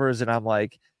box overs, and I'm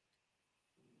like,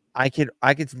 I could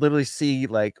literally see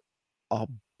like a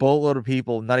boatload of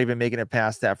people not even making it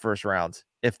past that first round,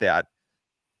 if that.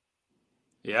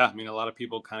 Yeah, I mean, a lot of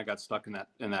people kind of got stuck in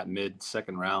that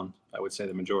mid-second round. I would say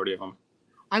the majority of them.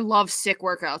 I love sick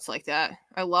workouts like that.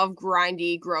 I love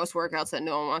grindy, gross workouts that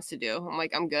no one wants to do. I'm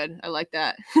like, I'm good. I like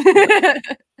that.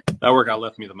 That workout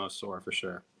left me the most sore for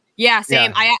sure. Yeah,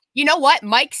 same. Yeah. You know what?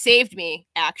 Mike saved me,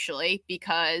 actually,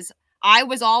 because I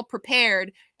was all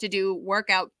prepared to do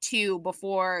workout 2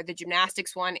 before the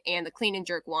gymnastics one and the clean and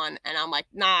jerk one. And I'm like,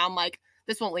 nah,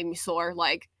 this won't leave me sore.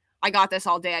 Like, I got this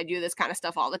all day. I do this kind of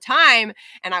stuff all the time.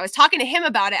 And I was talking to him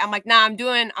about it. I'm like, nah, I'm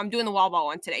doing the wall ball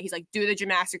one today. He's like, do the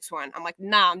gymnastics one. I'm like,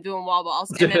 nah, I'm doing wall balls.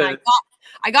 And then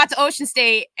I got to Ocean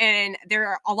State, and there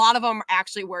are a lot of them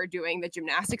actually were doing the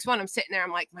gymnastics one. I'm sitting there,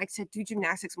 I'm like, Mike said, do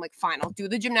gymnastics. I'm like, fine, I'll do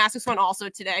the gymnastics one also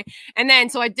today. And then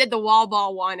so I did the wall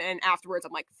ball one, and afterwards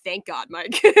I'm like, thank God,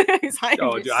 Mike.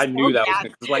 Oh, dude, I knew that was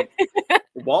because like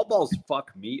wall balls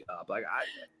fuck me up.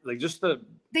 Like just the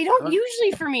they don't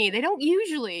usually for me. They don't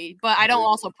usually, but I don't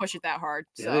also push it that hard.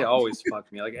 So. Yeah, they always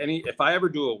fuck me. Like if I ever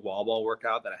do a wall ball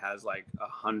workout that has like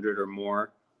 100 or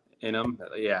more in them,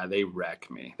 yeah, they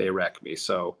wreck me. They wreck me.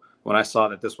 So when I saw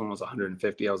that this one was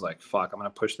 150, I was like, fuck, I'm gonna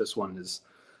push this one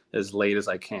as late as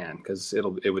I can because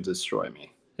it would destroy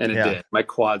me. And it did. My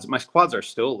quads are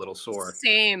still a little sore.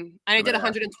 Same. And I did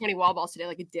 120 wall balls today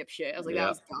like a dipshit. I was like, that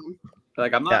was dumb.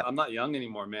 Like I'm not young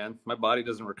anymore, man. My body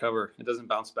doesn't recover. It doesn't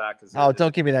bounce back.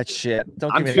 Don't give me that shit.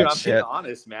 I'm being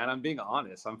honest, man. I'm being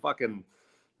honest. I'm fucking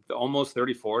almost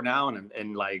 34 now,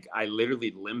 and like I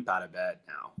literally limp out of bed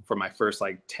now for my first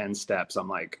like 10 steps. I'm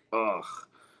like, ugh,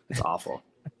 it's awful.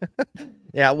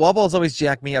 Yeah, wall balls always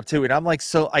jack me up too, and I'm like,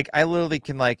 so like I literally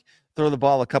can like throw the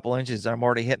ball a couple inches and I'm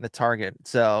already hitting the target.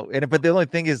 So, but the only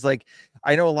thing is like,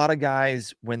 I know a lot of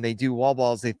guys when they do wall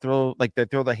balls, they throw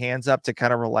the hands up to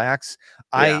kind of relax.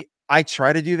 Yeah. I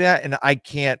try to do that and I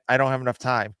don't have enough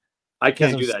time. I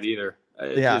can't do that either.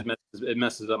 It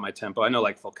messes up my tempo. I know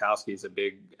like Fulkowski is a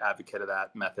big advocate of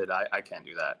that method. I can't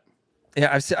do that.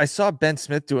 Yeah. I saw Ben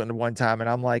Smith do it one time and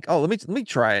I'm like, oh, let me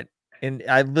try it. And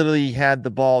I literally had the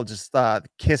ball just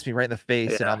kiss me right in the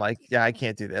face, and I'm like, "Yeah, I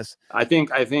can't do this." I think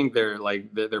they're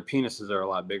like their penises are a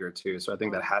lot bigger too, so I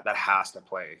think that has to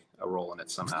play a role in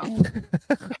it somehow.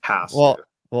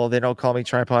 Well, they don't call me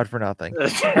tripod for nothing.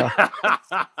 Stop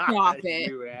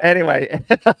it. Anyway,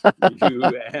 you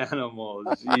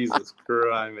animals, Jesus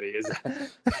Christ! Is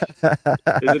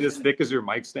it as thick as your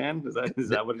mic stand? Is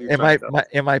that what you're trying to tell?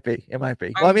 It might be.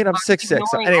 Well, I mean, I'm 6'6".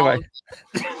 So anyway.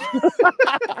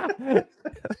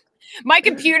 My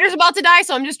computer's about to die,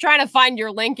 so I'm just trying to find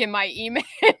your link in my email.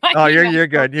 You're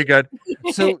good. You're good.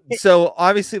 So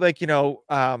obviously, like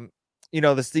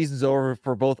the season's over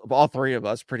for all three of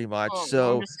us, pretty much.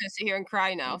 So I'm just gonna sit here and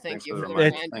cry now. Thank you for the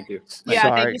reminder. Thank you.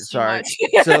 Yeah, thank you so much.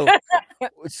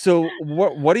 So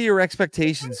what are your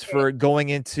expectations for going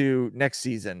into next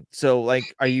season? So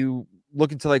like, are you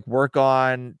looking to like work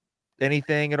on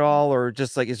anything at all, or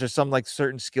just like, is there some like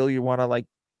certain skill you want to like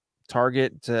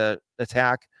target to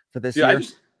attack for this year? I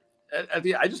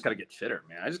just got to get fitter,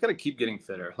 man. I just got to keep getting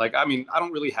fitter. Like, I mean, I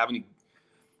don't really have any.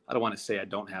 I don't want to say I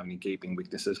don't have any gaping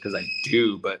weaknesses because I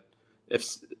do, but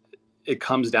if it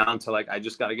comes down to like, I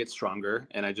just got to get stronger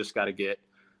and I just got to get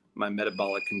my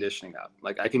metabolic conditioning up.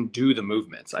 Like I can do the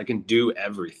movements, I can do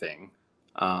everything.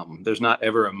 There's not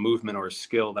ever a movement or a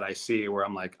skill that I see where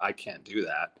I'm like, I can't do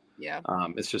that. Yeah.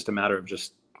 It's just a matter of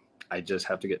I just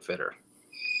have to get fitter.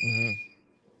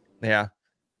 Mm-hmm. Yeah.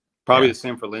 Probably the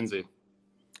same for Lindsay.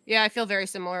 Yeah, I feel very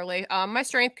similarly. My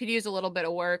strength could use a little bit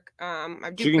of work.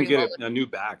 You can get a new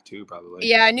back too, probably.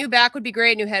 Yeah, a new back would be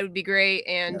great. New head would be great,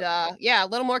 and a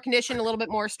little more condition, a little bit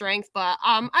more strength. But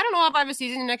I don't know if I have a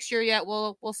season next year yet.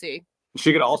 We'll see.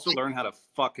 She could also learn how to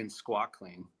fucking squat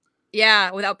clean.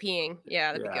 Yeah, without peeing.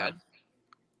 Yeah, that'd be good.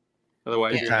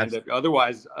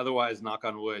 Otherwise, knock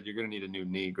on wood, you're gonna need a new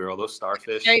knee, girl. Those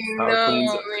starfish. I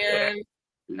know, man.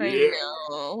 I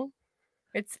know.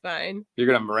 It's fine. You're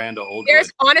gonna Miranda Oldwood.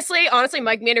 There's honestly,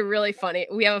 Mike made a really funny.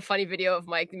 We have a funny video of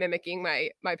Mike mimicking my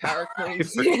power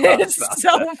cleans. It's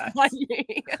so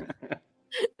funny.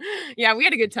 Yeah, we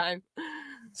had a good time.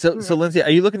 So Lindsay, are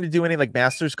you looking to do any like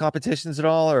masters competitions at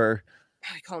all, or?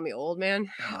 You calling me old,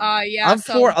 man? Yeah.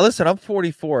 Listen, I'm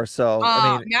 44, so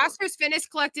I mean, Masters Fitness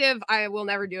Collective, I will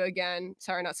never do again.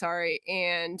 Sorry, not sorry.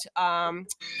 And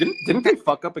didn't they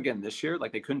fuck up again this year?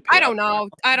 Like they couldn't. I don't know.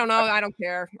 I don't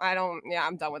care. Yeah,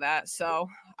 I'm done with that. So,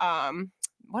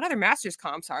 what other Masters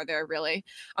comps are there? Really,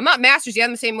 I'm not Masters yet.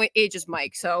 I'm the same age as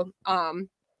Mike, so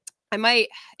I might.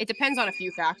 It depends on a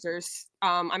few factors.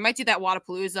 I might do that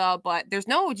Wadapalooza, but did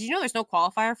you know there's no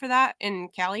qualifier for that in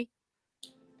Cali?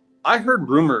 I heard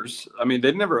rumors. I mean,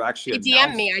 they never actually. They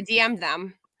DM'd me. I DM'd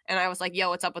them, and I was like, "Yo,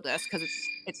 what's up with this?" Because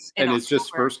it's just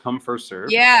first come, first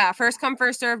serve. Yeah, first come,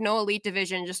 first serve. No elite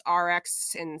division, just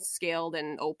RX and scaled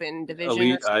and open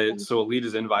division. Elite. So elite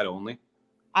is invite only.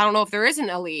 I don't know if there is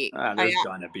an elite. There's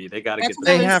gonna be. They got to get.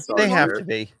 They have to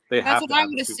be. That's what I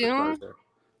would assume.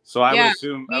 So I would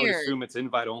assume. I would assume it's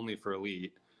invite only for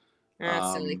elite.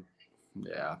 That's silly.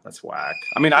 Yeah, that's whack.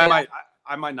 I mean, I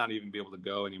might not even be able to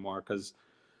go anymore because.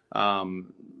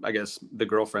 I guess the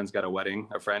girlfriend's got a wedding,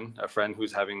 a friend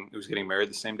who's getting married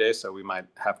the same day. So we might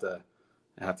have to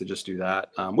just do that,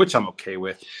 which I'm okay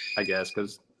with, I guess.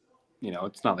 Cause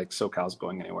it's not like SoCal's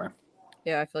going anywhere.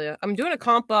 Yeah, I feel you. I'm doing a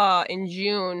comp in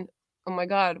June oh my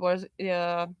God, was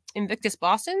Invictus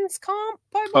Boston's comp?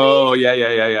 I believe? Oh yeah,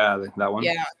 that one.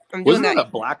 Yeah, I'm doing Wasn't that. that a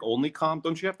black only comp?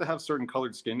 Don't you have to have certain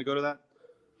colored skin to go to that?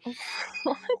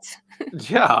 What?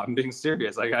 Yeah, I'm being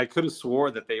serious. Like I could have swore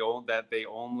that they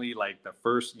only like the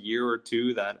first year or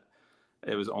two that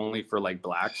it was only for like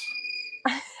blacks.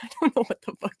 I don't know what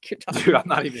the fuck you're talking Dude, about. I'm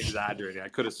not even exaggerating. I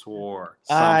could have swore.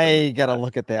 I gotta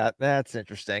look at that. That's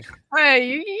interesting.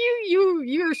 Hey,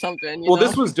 you or something. Well,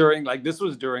 this was during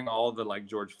all the like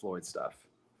George Floyd stuff.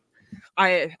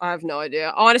 I have no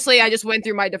idea. Honestly, I just went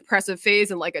through my depressive phase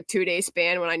in like a 2-day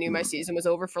span when I knew my season was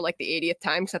over for like the 80th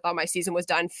time, because I thought my season was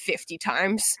done 50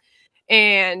 times.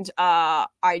 And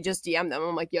I just DM'd them.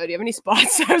 I'm like, yo, do you have any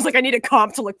spots? I was like, I need a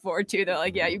comp to look forward to. They're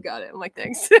like, yeah, you got it. I'm like,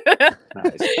 thanks.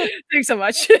 Nice. Thanks so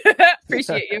much.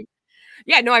 Appreciate you.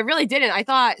 Yeah, no, I really didn't. I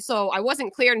thought so. I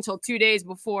wasn't cleared until 2 days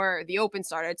before the open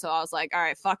started. So I was like, all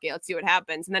right, fuck it. Let's see what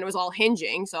happens. And then it was all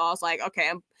hinging. So I was like,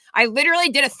 okay, I literally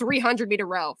did a 300-meter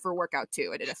row for workout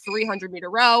 2. I did a 300-meter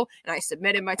row and I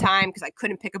submitted my time because I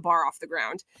couldn't pick a bar off the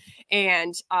ground.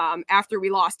 And after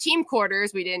we lost team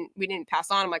quarters, we didn't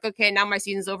pass on. I'm like, okay, now my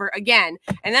season's over again.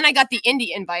 And then I got the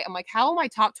Indy invite. I'm like, how am I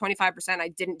top 25%? I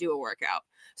didn't do a workout.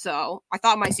 So I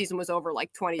thought my season was over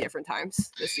like 20 different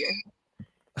times this year.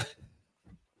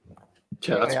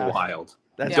 Yeah, that's wild.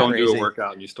 That's don't crazy. do a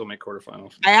workout and you still make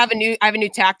quarterfinals. I have a new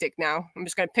tactic now. I'm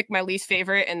just gonna pick my least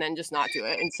favorite and then just not do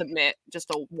it and submit just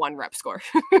a 1 rep score.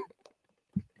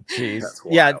 Jeez.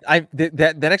 Yeah,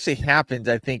 that actually happened.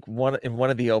 I think in one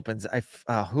of the opens.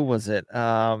 Who was it?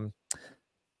 What's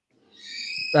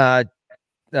her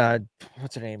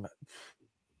name?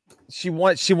 She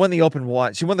won the open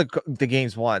once. She won the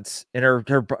games once, and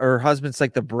her husband's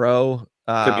like the bro.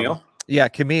 Camille. Yeah,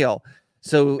 Camille.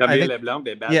 So I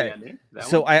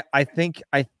think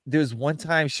there was one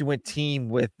time she went team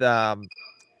with I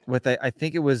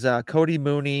think it was Cody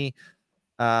Mooney.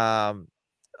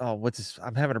 What's this?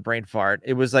 I'm having a brain fart.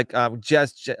 It was like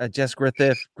Jess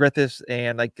Griffiths,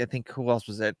 and like I think who else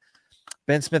was it?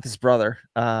 Ben Smith's brother,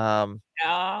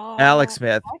 Alex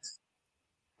Smith.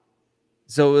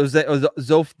 So it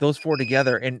was those 4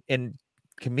 together, and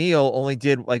Camille only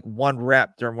did like 1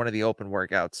 rep during one of the open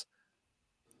workouts.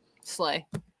 Slay.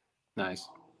 Nice.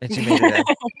 And she made it in.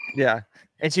 Yeah.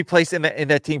 And she placed in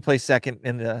that team, placed second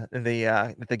in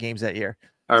the games that year.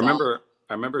 I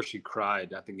remember she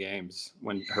cried at the games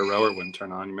when her rower wouldn't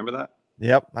turn on. You remember that?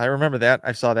 Yep, I remember that.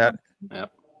 I saw that.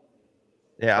 Yep.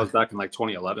 Yeah. That was back in like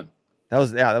 2011.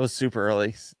 That was super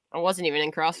early. I wasn't even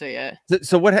in CrossFit yet.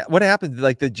 So what happened? Did,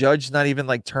 like, the judge not even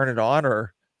like turn it on,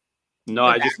 or? No,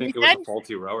 I just think it was a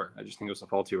faulty rower.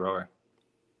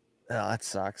 Oh, that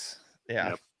sucks. Yeah.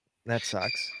 Yep. That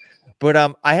sucks. But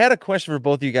I had a question for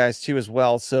both of you guys too as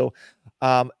well. So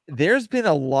there's been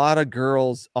a lot of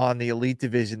girls on the elite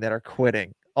division that are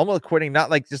quitting. Almost quitting,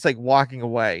 not like just like walking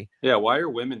away. Yeah, why are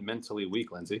women mentally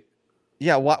weak, Lindsay?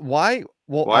 Yeah, why?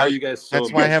 Well, why are you guys so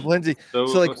that's why I have Lindsay.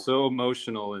 So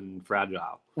emotional and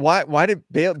fragile. Why did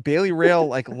Bailey Rail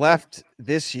like left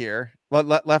this year? Well,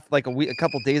 left like a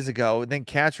couple days ago, and then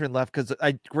Katrin left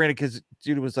because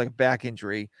dude was like a back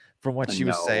injury from what she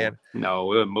was saying.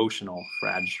 No, emotional,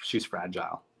 she's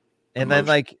fragile. And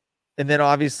then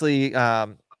obviously a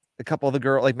couple of the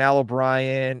girls like Mal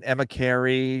O'Brien, Emma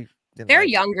Carey. They're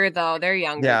younger though.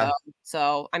 Though.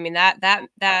 So I mean that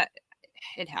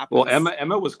it happens. Well,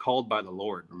 Emma was called by the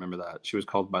Lord. Remember that? She was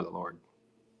called by the Lord.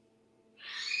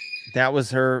 That was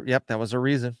her. Yep, that was her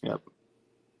reason. Yep.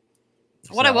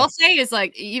 What I will say is,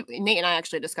 like, Nate and I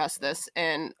actually discussed this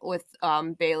and with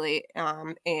Bailey,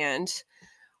 and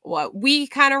what we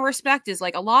kind of respect is,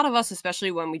 like, a lot of us,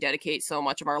 especially when we dedicate so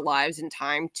much of our lives and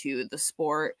time to the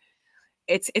sport,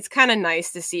 it's kind of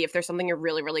nice to see if there's something you're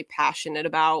really, really passionate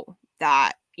about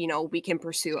that, you know, we can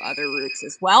pursue other routes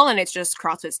as well. And it's just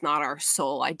CrossFit's not our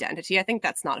sole identity. I think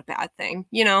that's not a bad thing,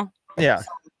 you know? Yeah.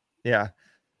 Yeah.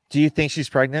 Do you think she's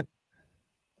pregnant?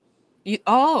 Who,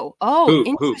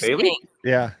 Bailey?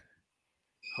 Yeah.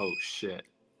 Oh shit.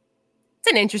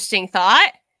 It's an interesting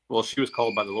thought. Well, she was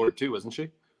called by the Lord too, wasn't she?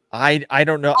 I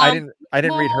don't know. I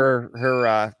didn't read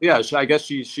her yeah, I guess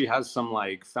she has some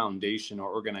like foundation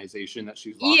or organization that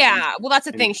she's well, that's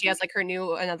the thing. She has like her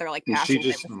another like passion. She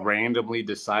just randomly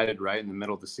decided right in the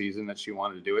middle of the season that she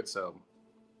wanted to do it. So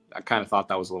I kind of thought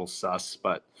that was a little sus,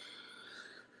 but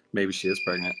maybe she is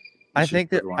pregnant. I think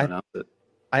there's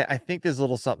a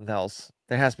little something else.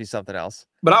 There has to be something else.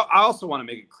 But I also want to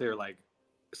make it clear, like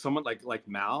someone like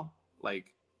Mal, like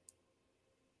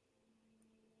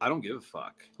I don't give a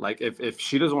fuck. Like if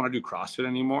she doesn't want to do CrossFit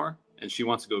anymore and she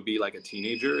wants to go be like a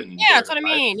teenager and that's what I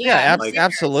mean. Yeah,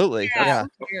 absolutely. Yeah.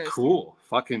 Cool.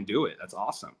 Fucking do it. That's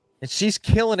awesome. And she's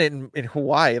killing it in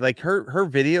Hawaii. Like her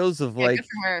videos of like good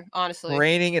for her, honestly.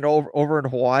 training and over in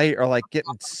Hawaii are like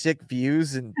getting sick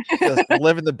views and just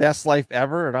living the best life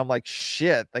ever. And I'm like,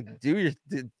 shit, like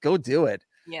go do it.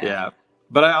 Yeah.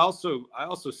 But I also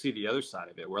see the other side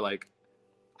of it where like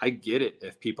I get it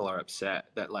if people are upset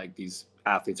that like these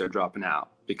athletes are dropping out,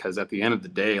 because at the end of the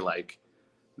day, like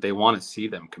they want to see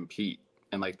them compete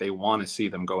and like they want to see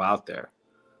them go out there.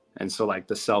 And so like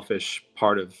the selfish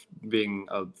part of being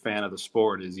a fan of the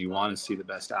sport is you want to see the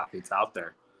best athletes out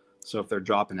there. So if they're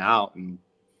dropping out and,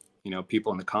 you know,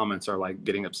 people in the comments are like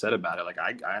getting upset about it, like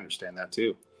I understand that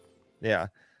too. Yeah.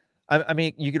 I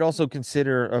mean, you could also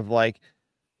consider of like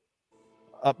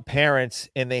parents,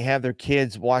 and they have their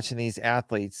kids watching these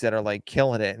athletes that are like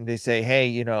killing it. And they say, hey,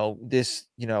 you know, this,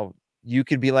 you know, you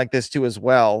could be like this too as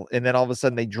well. And then all of a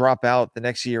sudden they drop out the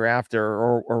next year after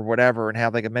or whatever and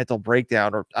have like a mental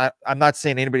breakdown. Or I'm not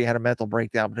saying anybody had a mental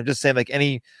breakdown, but I'm just saying like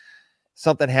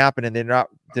something happened and they're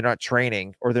not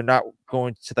training, or they're not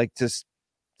going to like just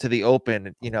to the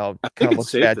open, you know, kind of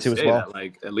looks bad too as well. That,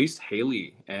 like at least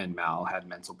Haley and Mal had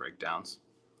mental breakdowns.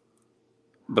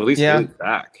 But at least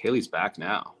Haley's back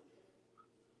now.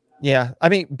 Yeah, I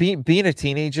mean, being a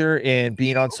teenager and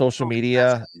being on social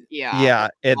media,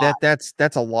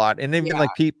 that's a lot. And even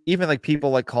like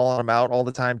people like calling them out all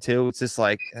the time too. It's just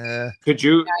like, could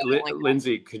you,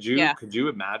 Lindsay? Could you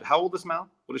imagine how old is Mal?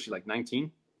 What is she, like 19,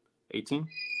 18?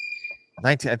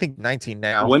 19, I think 19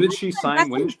 now. When did she sign?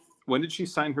 When did she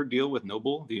sign her deal with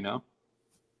Noble? Do you know?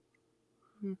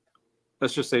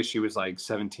 Let's just say she was like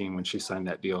 17 when she signed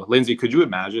that deal. Lindsay, could you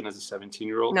imagine as a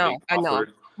 17-year-old? No, I know.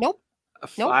 Nope.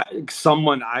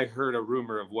 I heard a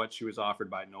rumor of what she was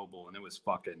offered by Noble, and it was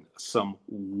fucking some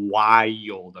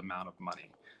wild amount of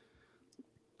money.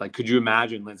 Like, could you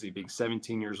imagine Lindsay being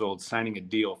 17 years old, signing a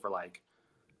deal for like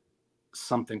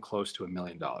something close to $1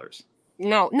 million?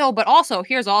 No, but also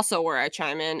here's also where I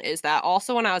chime in is that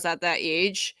also when I was at that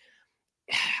age,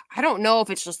 I don't know if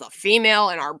it's just the female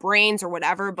in our brains or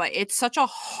whatever, but it's such a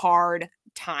hard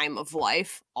time of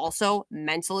life also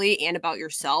mentally and about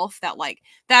yourself that like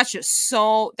that's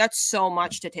so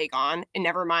much to take on, and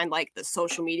never mind like the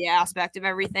social media aspect of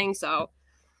everything. So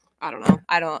I don't know.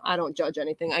 I don't judge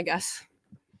anything, I guess.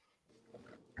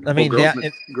 I mean,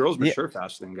 girls mature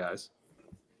faster than guys,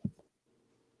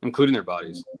 including their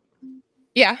bodies.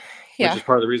 Yeah. Which is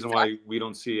part of the reason why we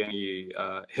don't see any.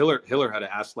 Hiller had to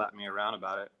slap me around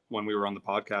about it when we were on the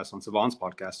podcast, on Savant's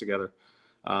podcast together.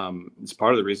 It's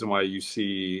part of the reason why you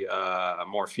see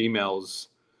more females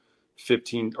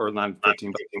 15 or not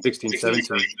 15, but 16,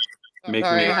 17 making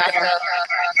it.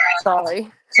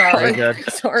 Sorry. Sorry.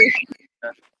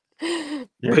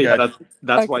 But yeah,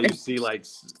 that's why you see like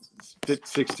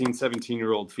 16,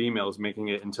 17-year-old females making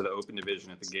it into the open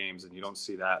division at the games, and you don't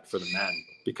see that for the men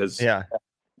because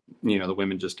you know, the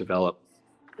women just develop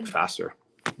faster.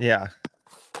 Yeah.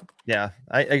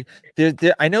 I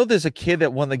know there's a kid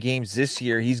that won the games this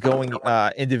year. He's going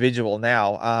individual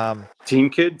now. Team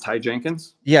kid, Ty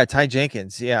Jenkins. Yeah, Ty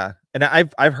Jenkins. Yeah, and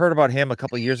I've heard about him a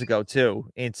couple of years ago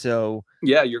too. And so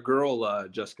yeah, your girl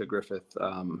Jessica Griffith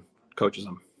coaches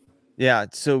him. Yeah.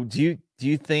 So do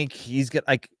you think he's gonna,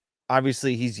 like,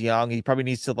 obviously he's young. He probably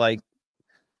needs to like.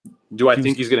 Do I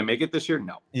think he's going to make it this year?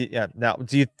 No. Yeah. Now,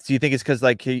 do you think it's because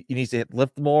like he needs to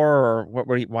lift more, or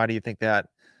why do you think that?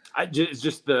 It's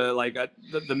just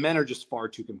the men are just far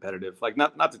too competitive. Like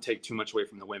not to take too much away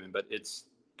from the women, but it's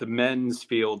the men's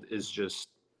field is just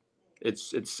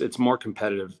it's more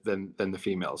competitive than the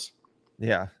females.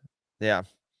 Yeah.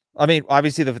 I mean,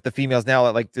 obviously the females now,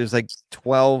 like there's like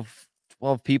 12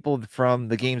 people from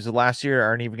the games of last year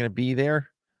aren't even going to be there.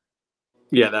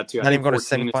 Yeah, that too. Not even going to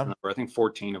semifinal. I think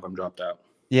 14 of them dropped out.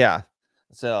 Yeah.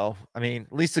 So, I mean,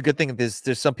 at least the good thing is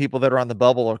there's some people that are on the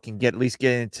bubble or can at least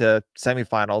get into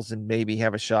semifinals and maybe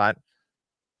have a shot.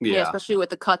 Yeah, especially with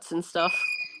the cuts and stuff.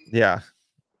 Yeah.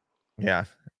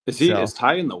 Is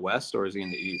Ty in the West or is he in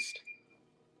the East?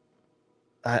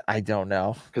 I don't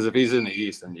know. Because if he's in the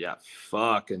East, then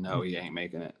fucking no, he ain't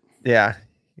making it. Yeah.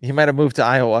 He might have moved to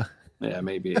Iowa. Yeah,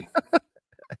 maybe.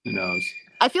 Who knows?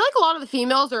 I feel like a lot of the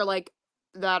females are like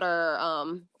that are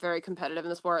very competitive in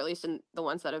the sport, at least in the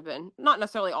ones that have been, not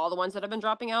necessarily all the ones that have been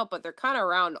dropping out, but they're kind of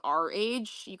around our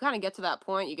age. You kind of get to that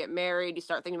point, you get married, you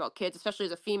start thinking about kids, especially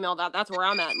as a female. That's where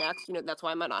I'm at next. You know, that's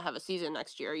why I might not have a season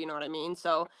next year. You know what I mean?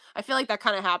 So I feel like that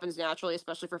kind of happens naturally,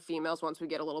 especially for females. Once we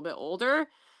get a little bit older,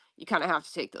 you kind of have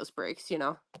to take those breaks, you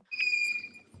know?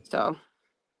 So.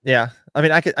 Yeah. I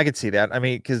mean, I could see that. I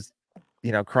mean, because,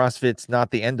 you know, CrossFit's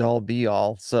not the end all be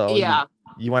all. So yeah.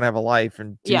 You want to have a life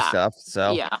and do stuff.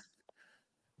 So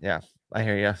yeah, I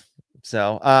hear you.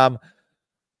 So,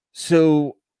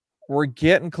 so we're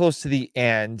getting close to the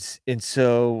end, and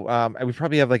so we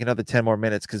probably have like another 10 more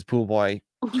minutes because Pool Boy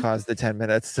caused the 10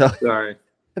 minutes. So Sorry.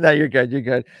 no, you're good. You're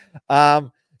good.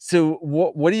 So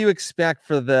what do you expect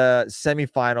for the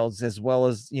semifinals, as well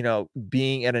as, you know,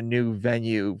 being at a new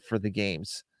venue for the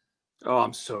games? Oh,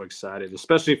 I'm so excited,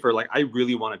 especially for like, I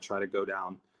really want to try to go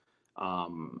down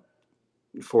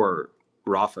for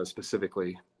Rafa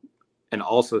specifically, and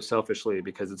also selfishly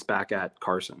because it's back at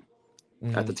Carson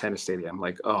at the tennis stadium.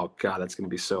 Like, oh God, that's going to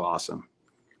be so awesome.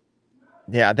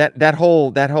 Yeah, that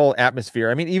whole atmosphere.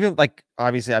 I mean, even like,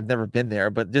 obviously I've never been there,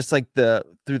 but just like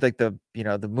through like the, you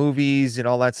know, the movies and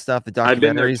all that stuff, the documentaries. I've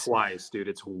been there twice, dude.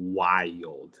 It's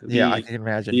wild. Yeah, I can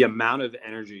imagine. The amount of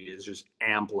energy is just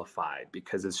amplified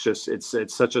because it's just it's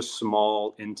such a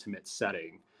small, intimate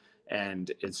setting,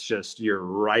 and it's just you're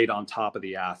right on top of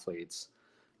the athletes.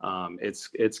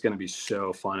 It's going to be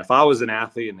so fun. If I was an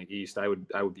athlete in the East, I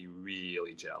would be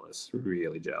really jealous,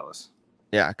 really jealous.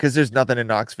 Yeah, because there's nothing in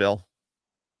Knoxville.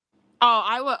 Oh,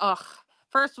 I would. Ugh.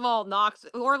 First of all,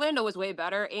 Orlando was way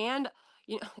better, and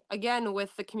you know, again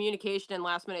with the communication and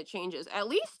last minute changes, at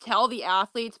least tell the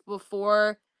athletes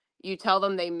before you tell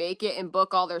them they make it and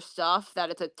book all their stuff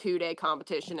that it's a 2-day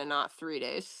competition and not 3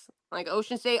 days. Like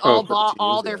Ocean State all bought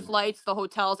all their flights, the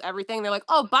hotels, everything. They're like,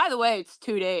 oh, by the way, it's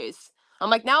 2 days.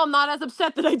 I'm like, now I'm not as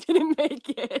upset that I didn't make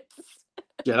it.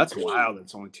 Yeah, that's wild.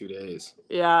 It's only 2 days.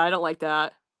 Yeah, I don't like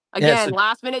that. Again,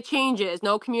 last minute changes,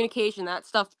 no communication. That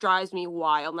stuff drives me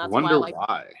wild. And that's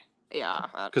why. Yeah,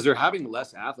 because they're having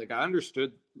less athletes. I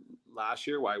understood last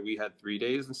year why we had 3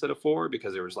 days instead of 4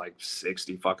 because there was like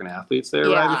 60 fucking athletes there,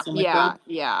 right?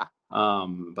 Yeah.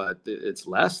 But it's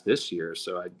less this year,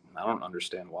 so I don't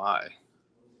understand why.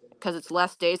 Because it's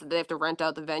less days that they have to rent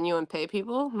out the venue and pay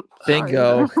people.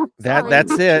 Bingo.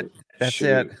 That's it. That's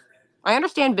it. I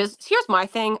understand business. Here's my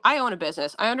thing. I own a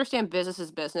business. I understand business is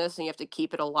business and you have to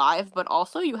keep it alive, but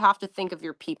also you have to think of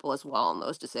your people as well in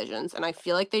those decisions. And I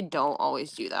feel like they don't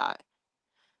always do that.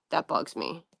 That bugs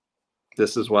me.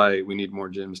 This is why we need more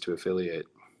gyms to affiliate.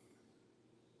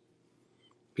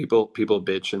 People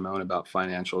bitch and moan about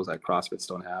financials that CrossFits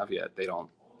don't have yet. They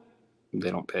don't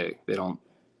pay. They don't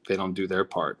do their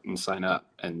part and sign up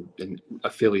and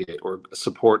affiliate or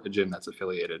support a gym that's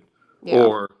affiliated. Yeah.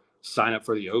 Or sign up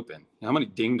for the open. How many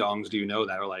ding dongs do you know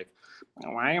that are like,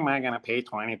 why am I going to pay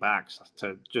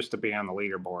 $20 just to be on the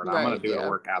leaderboard? I'm going to do the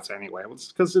workouts anyway.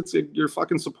 It's because you're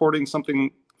fucking supporting something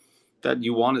that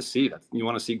you want to see, that you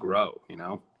want to see grow, you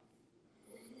know?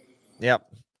 Yep.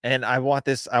 And I want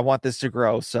this to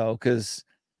grow. So, because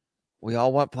we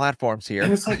all want platforms here.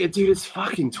 And it's like, dude, it's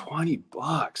fucking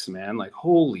 $20, man. Like,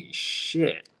 holy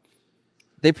shit.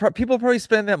 People probably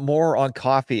spend that more on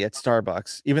coffee at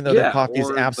Starbucks, even though their coffee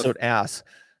is absolute ass.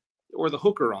 Or the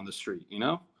hooker on the street, you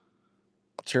know?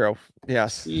 True.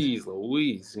 Yes. Jeez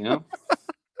Louise, you know?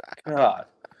 God.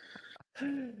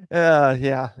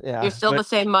 Yeah. You're still the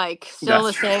same Mike. Still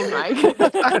the same Mike.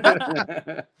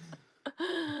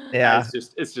 Yeah.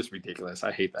 It's just ridiculous.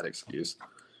 I hate that excuse.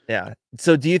 Yeah.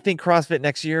 So do you think CrossFit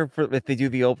next year, if they do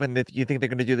the open, that you think they're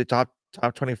going to do the top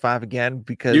 25 again?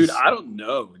 Because dude, I don't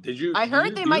know. I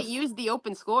heard they might use the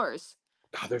open scores.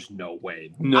 Oh, there's no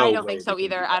way. I don't think so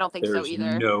either. I don't think so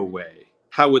either. No way.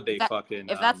 How would they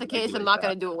If that's the case, I'm not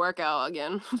going to do a workout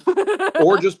again.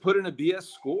 Or just put in a BS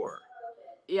score.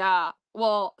 Yeah.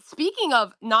 Well, speaking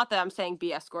of, not that I'm saying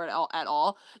BS score at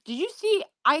all. Did you see?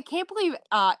 I can't believe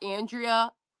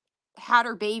Andrea had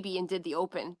her baby and did the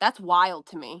open. That's wild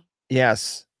to me.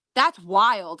 Yes. That's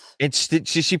wild. And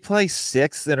she play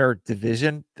 6th in her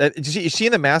division? Is she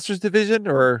in the Masters division,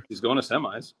 or she's going to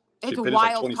semis? It's a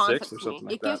wild concept to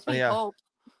me. It gives me hope.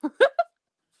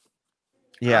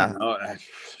 Yeah.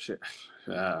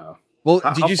 Well,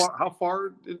 how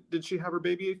far did she have her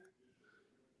baby?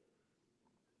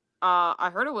 I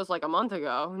heard it was like a month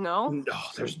ago. No,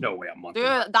 there's no way a month. Dude,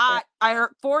 that I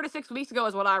heard 4 to 6 weeks ago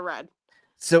is what I read.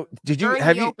 So did you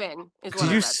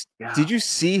Did you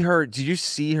see her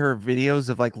videos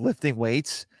of like lifting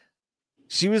weights?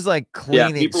 She was like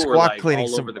cleaning, people squat were like cleaning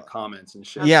all over the comments and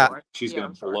shit. Yeah, she's gonna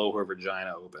blow her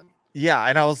vagina open. Yeah,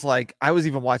 and I was like, I was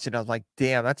even watching. I was like,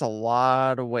 damn, that's a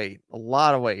lot of weight.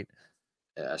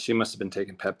 Yeah, she must have been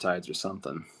taking peptides or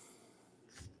something.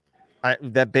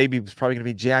 That baby was probably gonna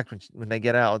be jacked when they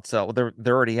get out. So they're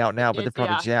already out now, but they're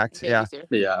probably jacked. Yeah.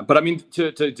 But I mean,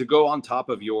 to go on top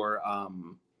of your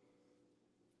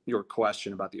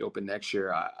question about the open next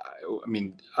year, I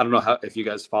mean, I don't know if you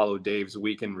guys follow Dave's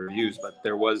weekend reviews, but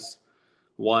there was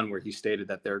one where he stated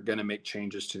that they're going to make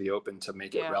changes to the open to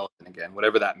make it relevant again,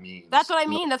 whatever that means. That's what I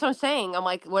mean. That's what I'm saying. I'm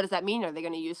like, what does that mean? Are they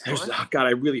going to use scores? God,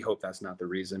 I really hope that's not the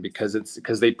reason, because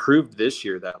they proved this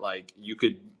year that like you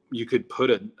could you could put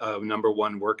a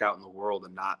 #1 workout in the world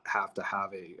and not have to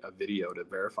have a video to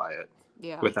verify it.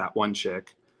 Yeah. With that one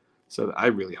chick. So I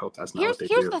really hope that's not what they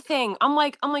Here's do. the thing. I'm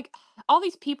like, all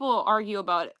these people argue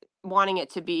about wanting it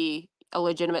to be a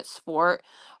legitimate sport,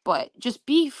 but just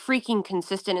be freaking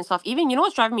consistent and stuff. Even, you know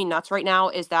what's driving me nuts right now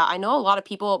is that I know a lot of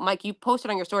people, Mike, you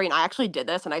posted on your story, and I actually did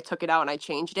this and I took it out and I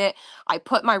changed it. I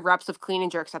put my reps of clean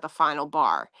and jerks at the final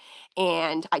bar,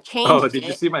 and I changed Oh, did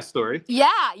you it. see my story?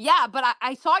 Yeah, but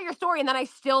I saw your story and then I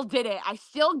still did it. I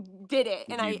still did it,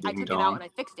 and You I ding took it out dong. and I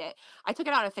fixed it. I took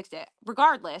it out and I fixed it.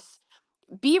 Regardless,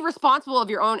 be responsible of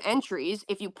your own entries.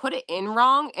 If you put it in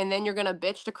wrong and then you're gonna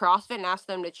bitch to CrossFit and ask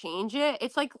them to change it,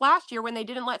 it's like last year when they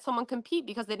didn't let someone compete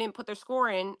because they didn't put their score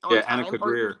in on Yeah, time. Annika Or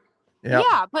Greer. Yeah.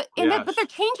 yeah, but Yeah. but they're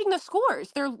changing the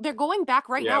scores. They're going back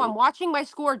right Yeah. now. I'm watching my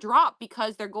score drop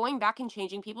because they're going back and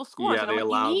changing people's scores. Yeah, And I'm they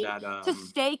like, you allowed need that to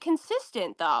stay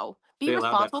consistent though. Be they allowed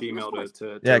that responsible for your female scores.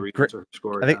 to Yeah, re-enter her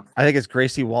score. I think it's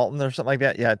Gracie Walton or something like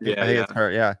that. Yeah, I think it's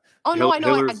her. Yeah. Oh no, I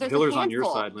know. There's a Hiller's on your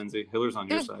handful. side, Lindsay. Hiller's on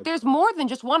your side. There's more than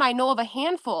just one. I know of a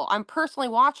handful. I'm personally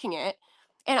watching it,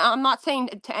 and I'm not saying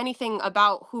to anything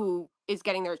about who is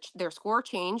getting their score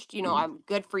changed. You know, I'm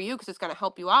good for you because it's going to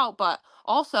help you out. But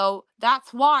also,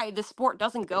 that's why the sport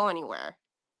doesn't go anywhere.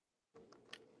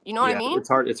 You know what I mean? It's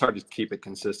hard to keep it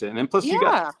consistent. And plus,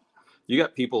 Yeah. you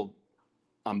got people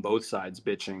on both sides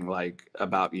bitching like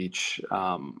about each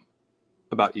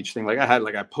thing. Like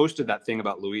I posted that thing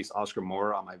about Luis Oscar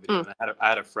Mora on my video, and I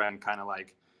had a friend kind of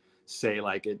like say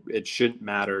like it shouldn't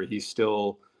matter. He's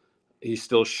still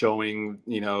showing,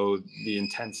 you know, the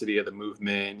intensity of the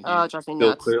movement. Oh, it drives me Still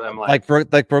nuts. clearly, I'm like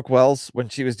Brooke Wells when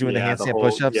she was doing the handstand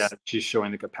push-ups. Yeah, she's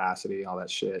showing the capacity, all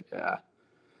that shit. Yeah.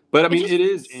 But I mean, it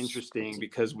is interesting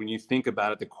because when you think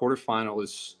about it, the quarterfinal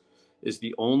is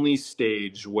the only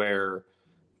stage where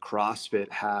CrossFit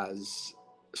has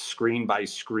screen by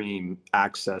screen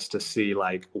access to see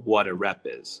like what a rep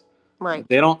is. Right.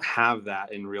 They don't have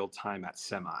that in real time at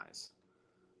semis.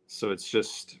 So it's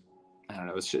just, I don't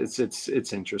know.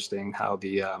 It's interesting how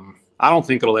the I don't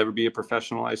think it'll ever be a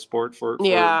professionalized sport for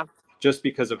just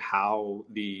because of how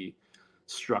the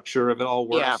structure of it all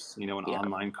works. You know, an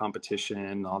online competition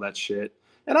and all that shit.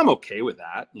 And I'm okay with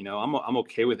that. You know, I'm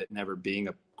okay with it never being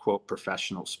a quote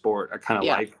professional sport. I kind of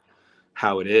like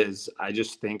how it is. I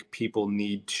just think people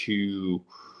need to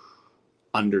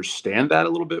understand that a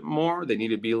little bit more. They need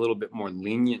to be a little bit more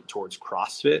lenient towards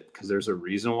CrossFit because there's a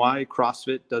reason why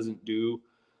CrossFit doesn't do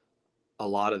a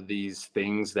lot of these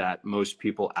things that most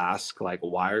people ask like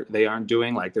why they aren't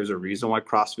doing. Like there's a reason why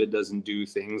CrossFit doesn't do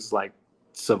things like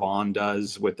Savon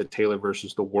does with the Taylor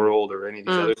versus the World or any of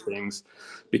these other things,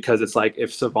 because it's like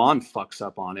if Savon fucks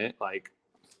up on it, like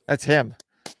that's him.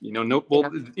 You know,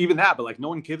 even that, but like no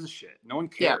one gives a shit. No one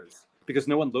cares because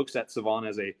no one looks at Savon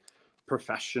as a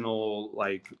professional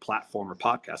like platform or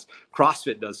podcast.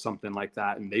 CrossFit does something like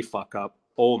that and they fuck up.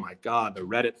 Oh my God, the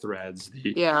Reddit threads,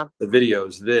 the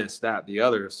videos, this, that, the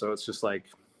other. So it's just like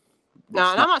no,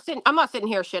 and I'm not sitting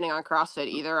here shitting on CrossFit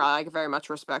either. I very much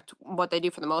respect what they do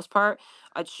for the most part.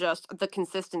 It's just the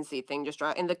consistency thing,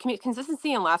 and the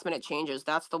consistency and last minute changes.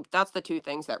 That's the two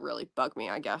things that really bug me,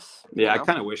 I guess. Yeah, I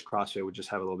kind of wish CrossFit would just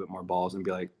have a little bit more balls and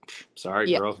be like,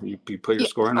 "Sorry, girl, you put your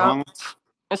score in wrong."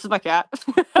 This is my cat.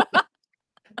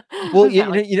 Well,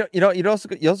 you also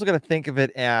got to think of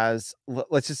it as,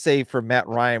 let's just say for Matt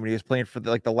Ryan when he was playing for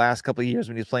the last couple of years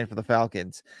when he was playing for the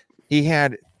Falcons, he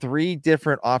had 3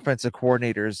 different offensive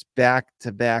coordinators back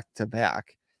to back to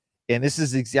back. And this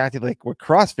is exactly like what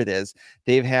CrossFit is.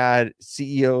 They've had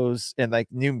CEOs and like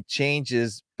new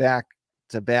changes back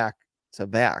to back to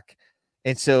back.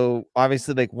 And so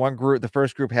obviously like the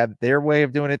first group had their way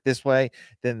of doing it this way.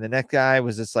 Then the next guy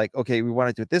was just like, okay, we want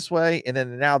to do it this way. And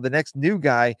then now the next new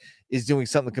guy is doing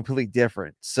something completely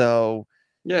different. So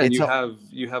yeah, and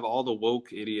you have all the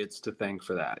woke idiots to thank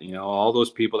for that. You know, all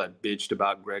those people that bitched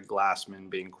about Greg Glassman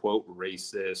being quote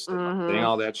racist and saying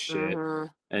all that shit.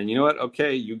 And you know what?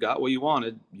 Okay, you got what you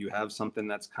wanted. You have something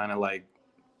that's kind of like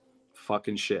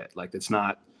fucking shit. Like it's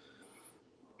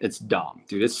dumb,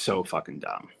 dude. It's so fucking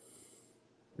dumb.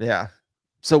 Yeah.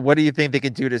 So what do you think they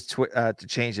can do to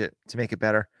change it, to make it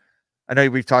better? I know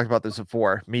we've talked about this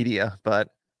before, media, but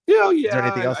is there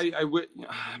anything else? I would.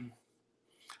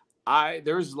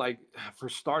 There's like, for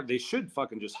start, they should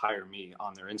fucking just hire me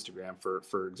on their Instagram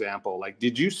for example. Like,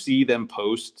 did you see them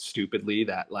post stupidly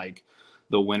that like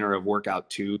the winner of workout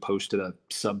 2 posted a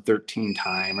sub 13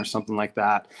 time or something like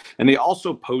that? And they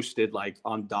also posted like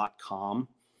on .com,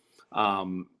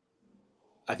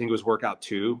 I think it was workout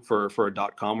 2 for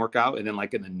a .com workout. And then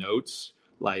like in the notes,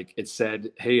 like it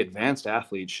said, hey, advanced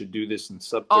athletes should do this in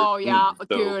sub 13. Oh yeah, So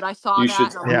dude, I saw you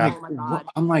that. should. And I'm I'm like, like, oh my god.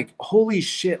 I'm like, holy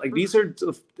shit! Like this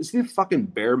is the fucking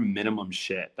bare minimum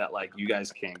shit that like you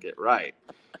guys can't get right.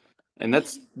 And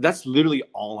that's literally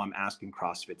all I'm asking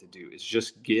CrossFit to do is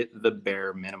just get the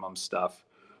bare minimum stuff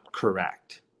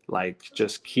correct. Like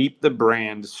just keep the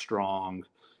brand strong,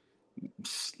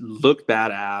 look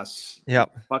badass,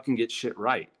 Yep. fucking get shit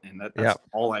right. And that's Yep.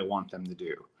 all I want them to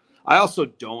do. I also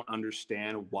don't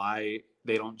understand why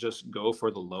they don't just go for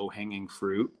the low hanging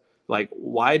fruit. Like,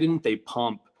 why didn't they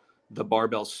pump the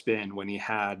barbell spin when he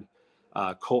had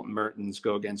Colton Mertens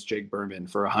go against Jake Berman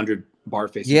for 100 bar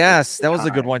facing? Yes, that was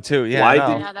a good one too.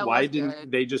 Yeah. Why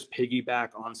didn't they just piggyback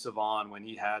on Savon when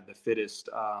he had the fittest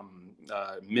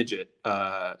midget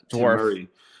Tim Murray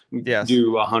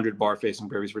do 100 bar facing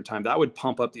burpees per time? That would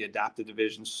pump up the adaptive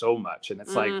division so much. And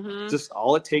it's like just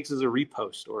all it takes is a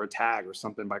repost or a tag or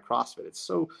something by CrossFit. It's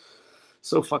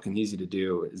so fucking easy to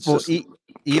do. It's just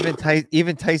even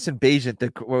Tyson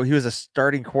Bagent, he was a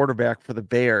starting quarterback for the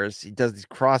Bears. He does these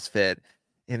CrossFit,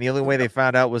 and the only way they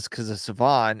found out was because of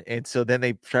Savon. And so then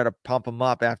they try to pump him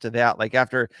up after that. Like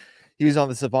after he was on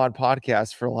the Savon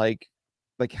podcast for like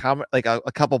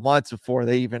a couple months before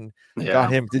they even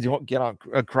got him to get on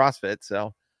CrossFit.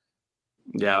 So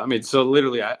yeah, I mean, so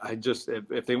literally, I just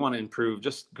if they want to improve,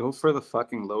 just go for the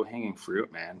fucking low hanging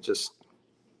fruit, man. Just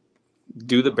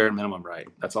do the bare minimum right.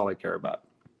 That's all I care about.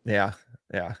 Yeah.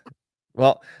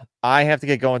 Well, I have to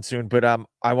get going soon, but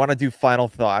I want to do final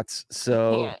thoughts.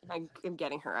 So I'm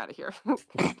getting her out of here.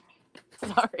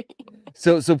 Sorry.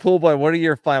 So Pool Boy, what are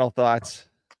your final thoughts?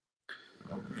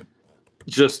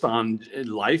 Just on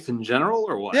life in general,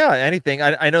 or what? Yeah, anything.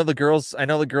 I know the girls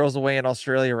away in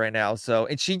Australia right now. So,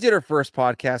 and she did her first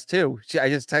podcast too. She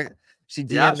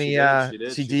DM'd me.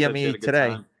 She DM'd me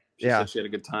today. She said she had a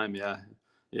good time. Yeah,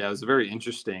 it was a very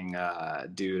interesting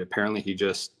dude. Apparently, he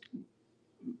just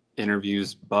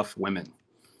interviews buff women,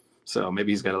 so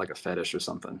maybe he's got like a fetish or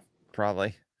something.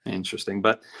 Probably interesting,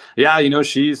 but yeah, you know,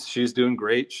 she's doing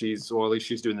great. At least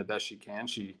she's doing the best she can.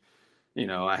 You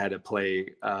know, I had to play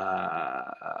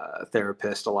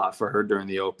therapist a lot for her during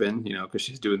the open, you know, because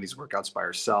she's doing these workouts by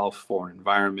herself, foreign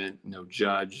environment, no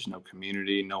judge, no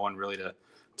community, no one really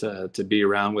to be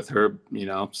around with her, you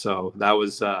know. So that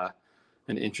was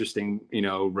an interesting, you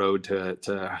know, road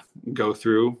to go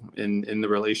through in the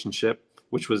relationship,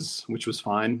 which was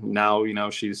fine. Now, you know,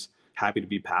 she's happy to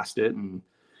be past it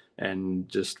and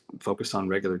just focus on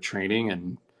regular training.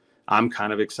 And I'm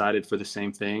kind of excited for the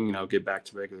same thing, you know, get back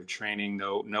to regular training,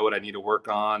 know what I need to work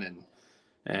on.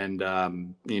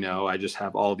 And you know, I just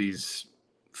have all these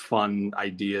fun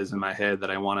ideas in my head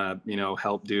that I want to, you know,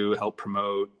 help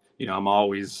promote. You know, I'm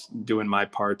always doing my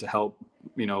part to help,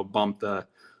 you know, bump the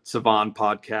Savon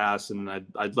podcast. And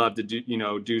I'd love to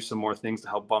do some more things to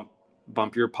help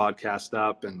bump your podcast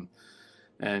up and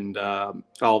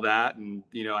all that. And,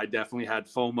 you know, I definitely had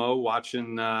FOMO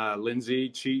watching Lindsay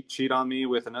cheat on me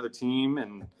with another team.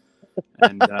 And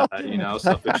you know,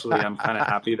 selfishly, I'm kind of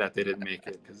happy that they didn't make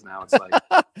it, because now it's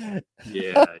like,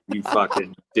 yeah, you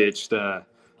fucking ditched a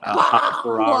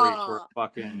Ferrari for a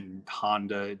fucking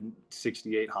Honda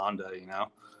 68 Honda, you know?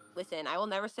 Listen, I will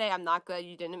never say I'm not glad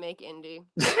you didn't make Indy.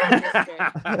 All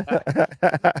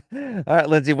right,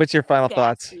 Lindsay, what's your final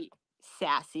thoughts?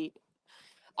 Sassy.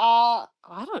 I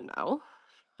don't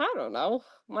know.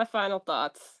 My final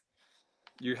thoughts.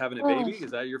 You're having a baby? Is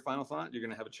that your final thought? You're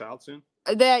gonna have a child soon?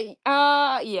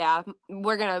 Yeah,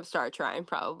 we're gonna start trying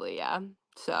probably. Yeah,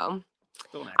 so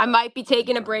I might be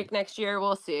taking a break next year.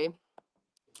 We'll see.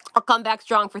 I'll come back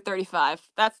strong for 35.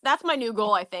 That's my new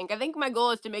goal. I think my goal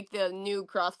is to make the new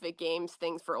CrossFit Games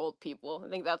things for old people. I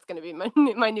think that's going to be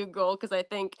my new goal, because I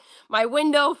think my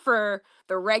window for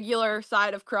the regular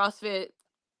side of CrossFit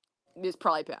is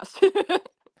probably past.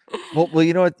 Well,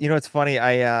 you know what? It's funny.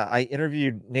 I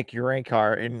interviewed Nick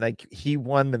Urankar, and like he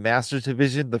won the Masters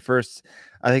division, the first,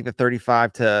 I think, the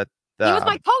 35 to the. He was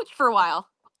my coach for a while.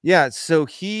 Yeah, so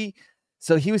he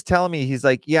was telling me, he's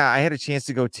like, yeah, I had a chance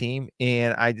to go team,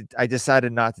 and I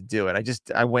decided not to do it.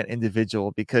 I went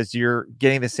individual, because you're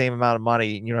getting the same amount of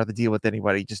money and you don't have to deal with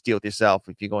anybody. Just deal with yourself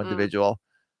if you go individual.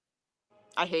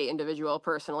 I hate individual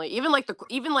personally. Even like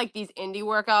these indie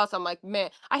workouts, I'm like, man,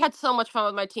 I had so much fun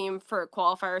with my team for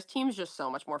qualifiers. Team's just so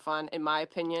much more fun, in my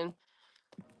opinion.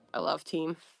 I love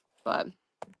team, but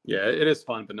yeah, it is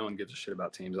fun, but no one gives a shit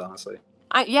about teams, honestly.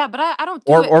 But I don't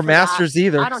do it or for Masters that.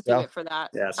 either. I don't do it for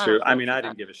that. Yeah, it's true. I mean, I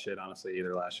didn't give a shit, honestly,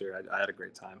 either last year. I had a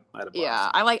great time. I had a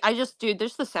blast. Yeah, dude,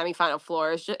 there's the semifinal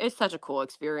floor. It's such a cool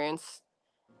experience.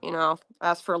 You know,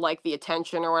 as for like the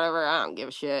attention or whatever, I don't give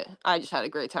a shit. I just had a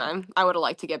great time. I would have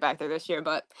liked to get back there this year,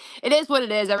 but it is what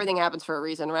it is. Everything happens for a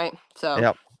reason, right? So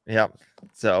Yep. Yep.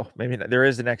 So maybe there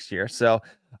is the next year. So,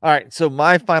 all right. So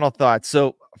my final thoughts.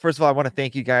 So first of all, I want to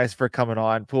thank you guys for coming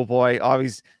on. Pool Boy,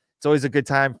 always, it's always a good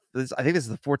time. I think this is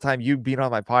the fourth time you've been on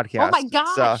my podcast. oh my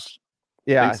So gosh.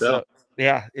 yeah. So.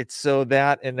 Yeah, it's so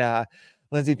that. And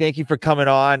Lindsay, thank you for coming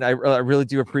on. I really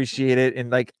do appreciate it.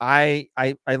 And like I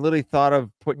literally thought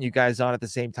of putting you guys on at the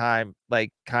same time,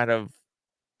 like kind of,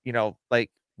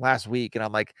 like last week. And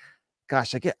I'm like,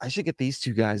 gosh, I should get these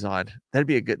two guys on. That'd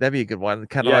be a good one.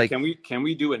 Kind of Yeah, like, can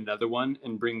we do another one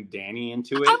and bring Danny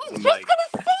into it? I was just like,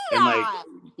 gonna say and like that.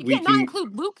 You we can't not can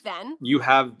include Luke then. you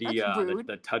have That's rude.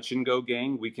 the touch and go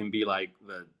gang. We can be like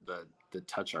the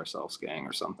touch ourselves gang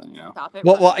or something, you know. Stop it.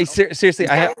 well, seriously,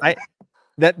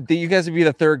 that you guys would be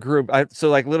the third group. So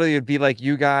like literally it'd be like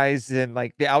you guys and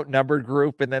like the outnumbered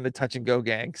group and then the touch and go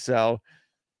gang. So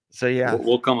yeah.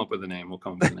 We'll come up with a name.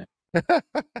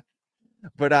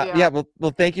 But yeah,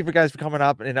 well, thank you guys for coming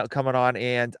up and coming on.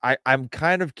 And I'm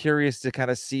kind of curious to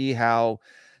kind of see how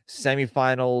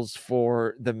semifinals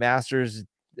for the Masters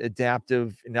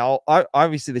adaptive, now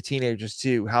obviously the teenagers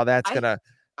too, how that's gonna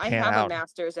pan out. A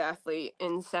Masters athlete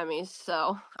in semis,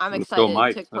 so I'm Let's excited go,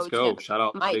 Mike. to coach Let's go. him. Shout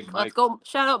out Mike. Big Mike. Let's go.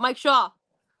 Shout out Mike Shaw.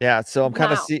 Yeah, so I'm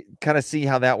kind Wow. of see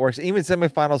how that works. Even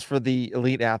semifinals for the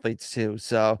elite athletes too.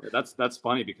 So That's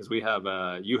funny because we have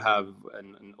you have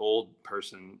an old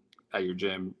person at your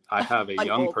gym. I have a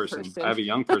young person. I have a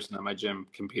young person at my gym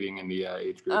competing in the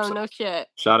age group. Oh, so no shit.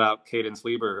 Shout out Cadence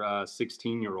Lieber,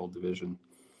 16-year-old division.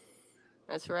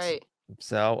 That's right.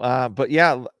 So but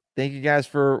yeah, thank you guys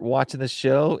for watching the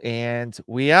show, and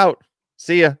we out.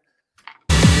 See ya.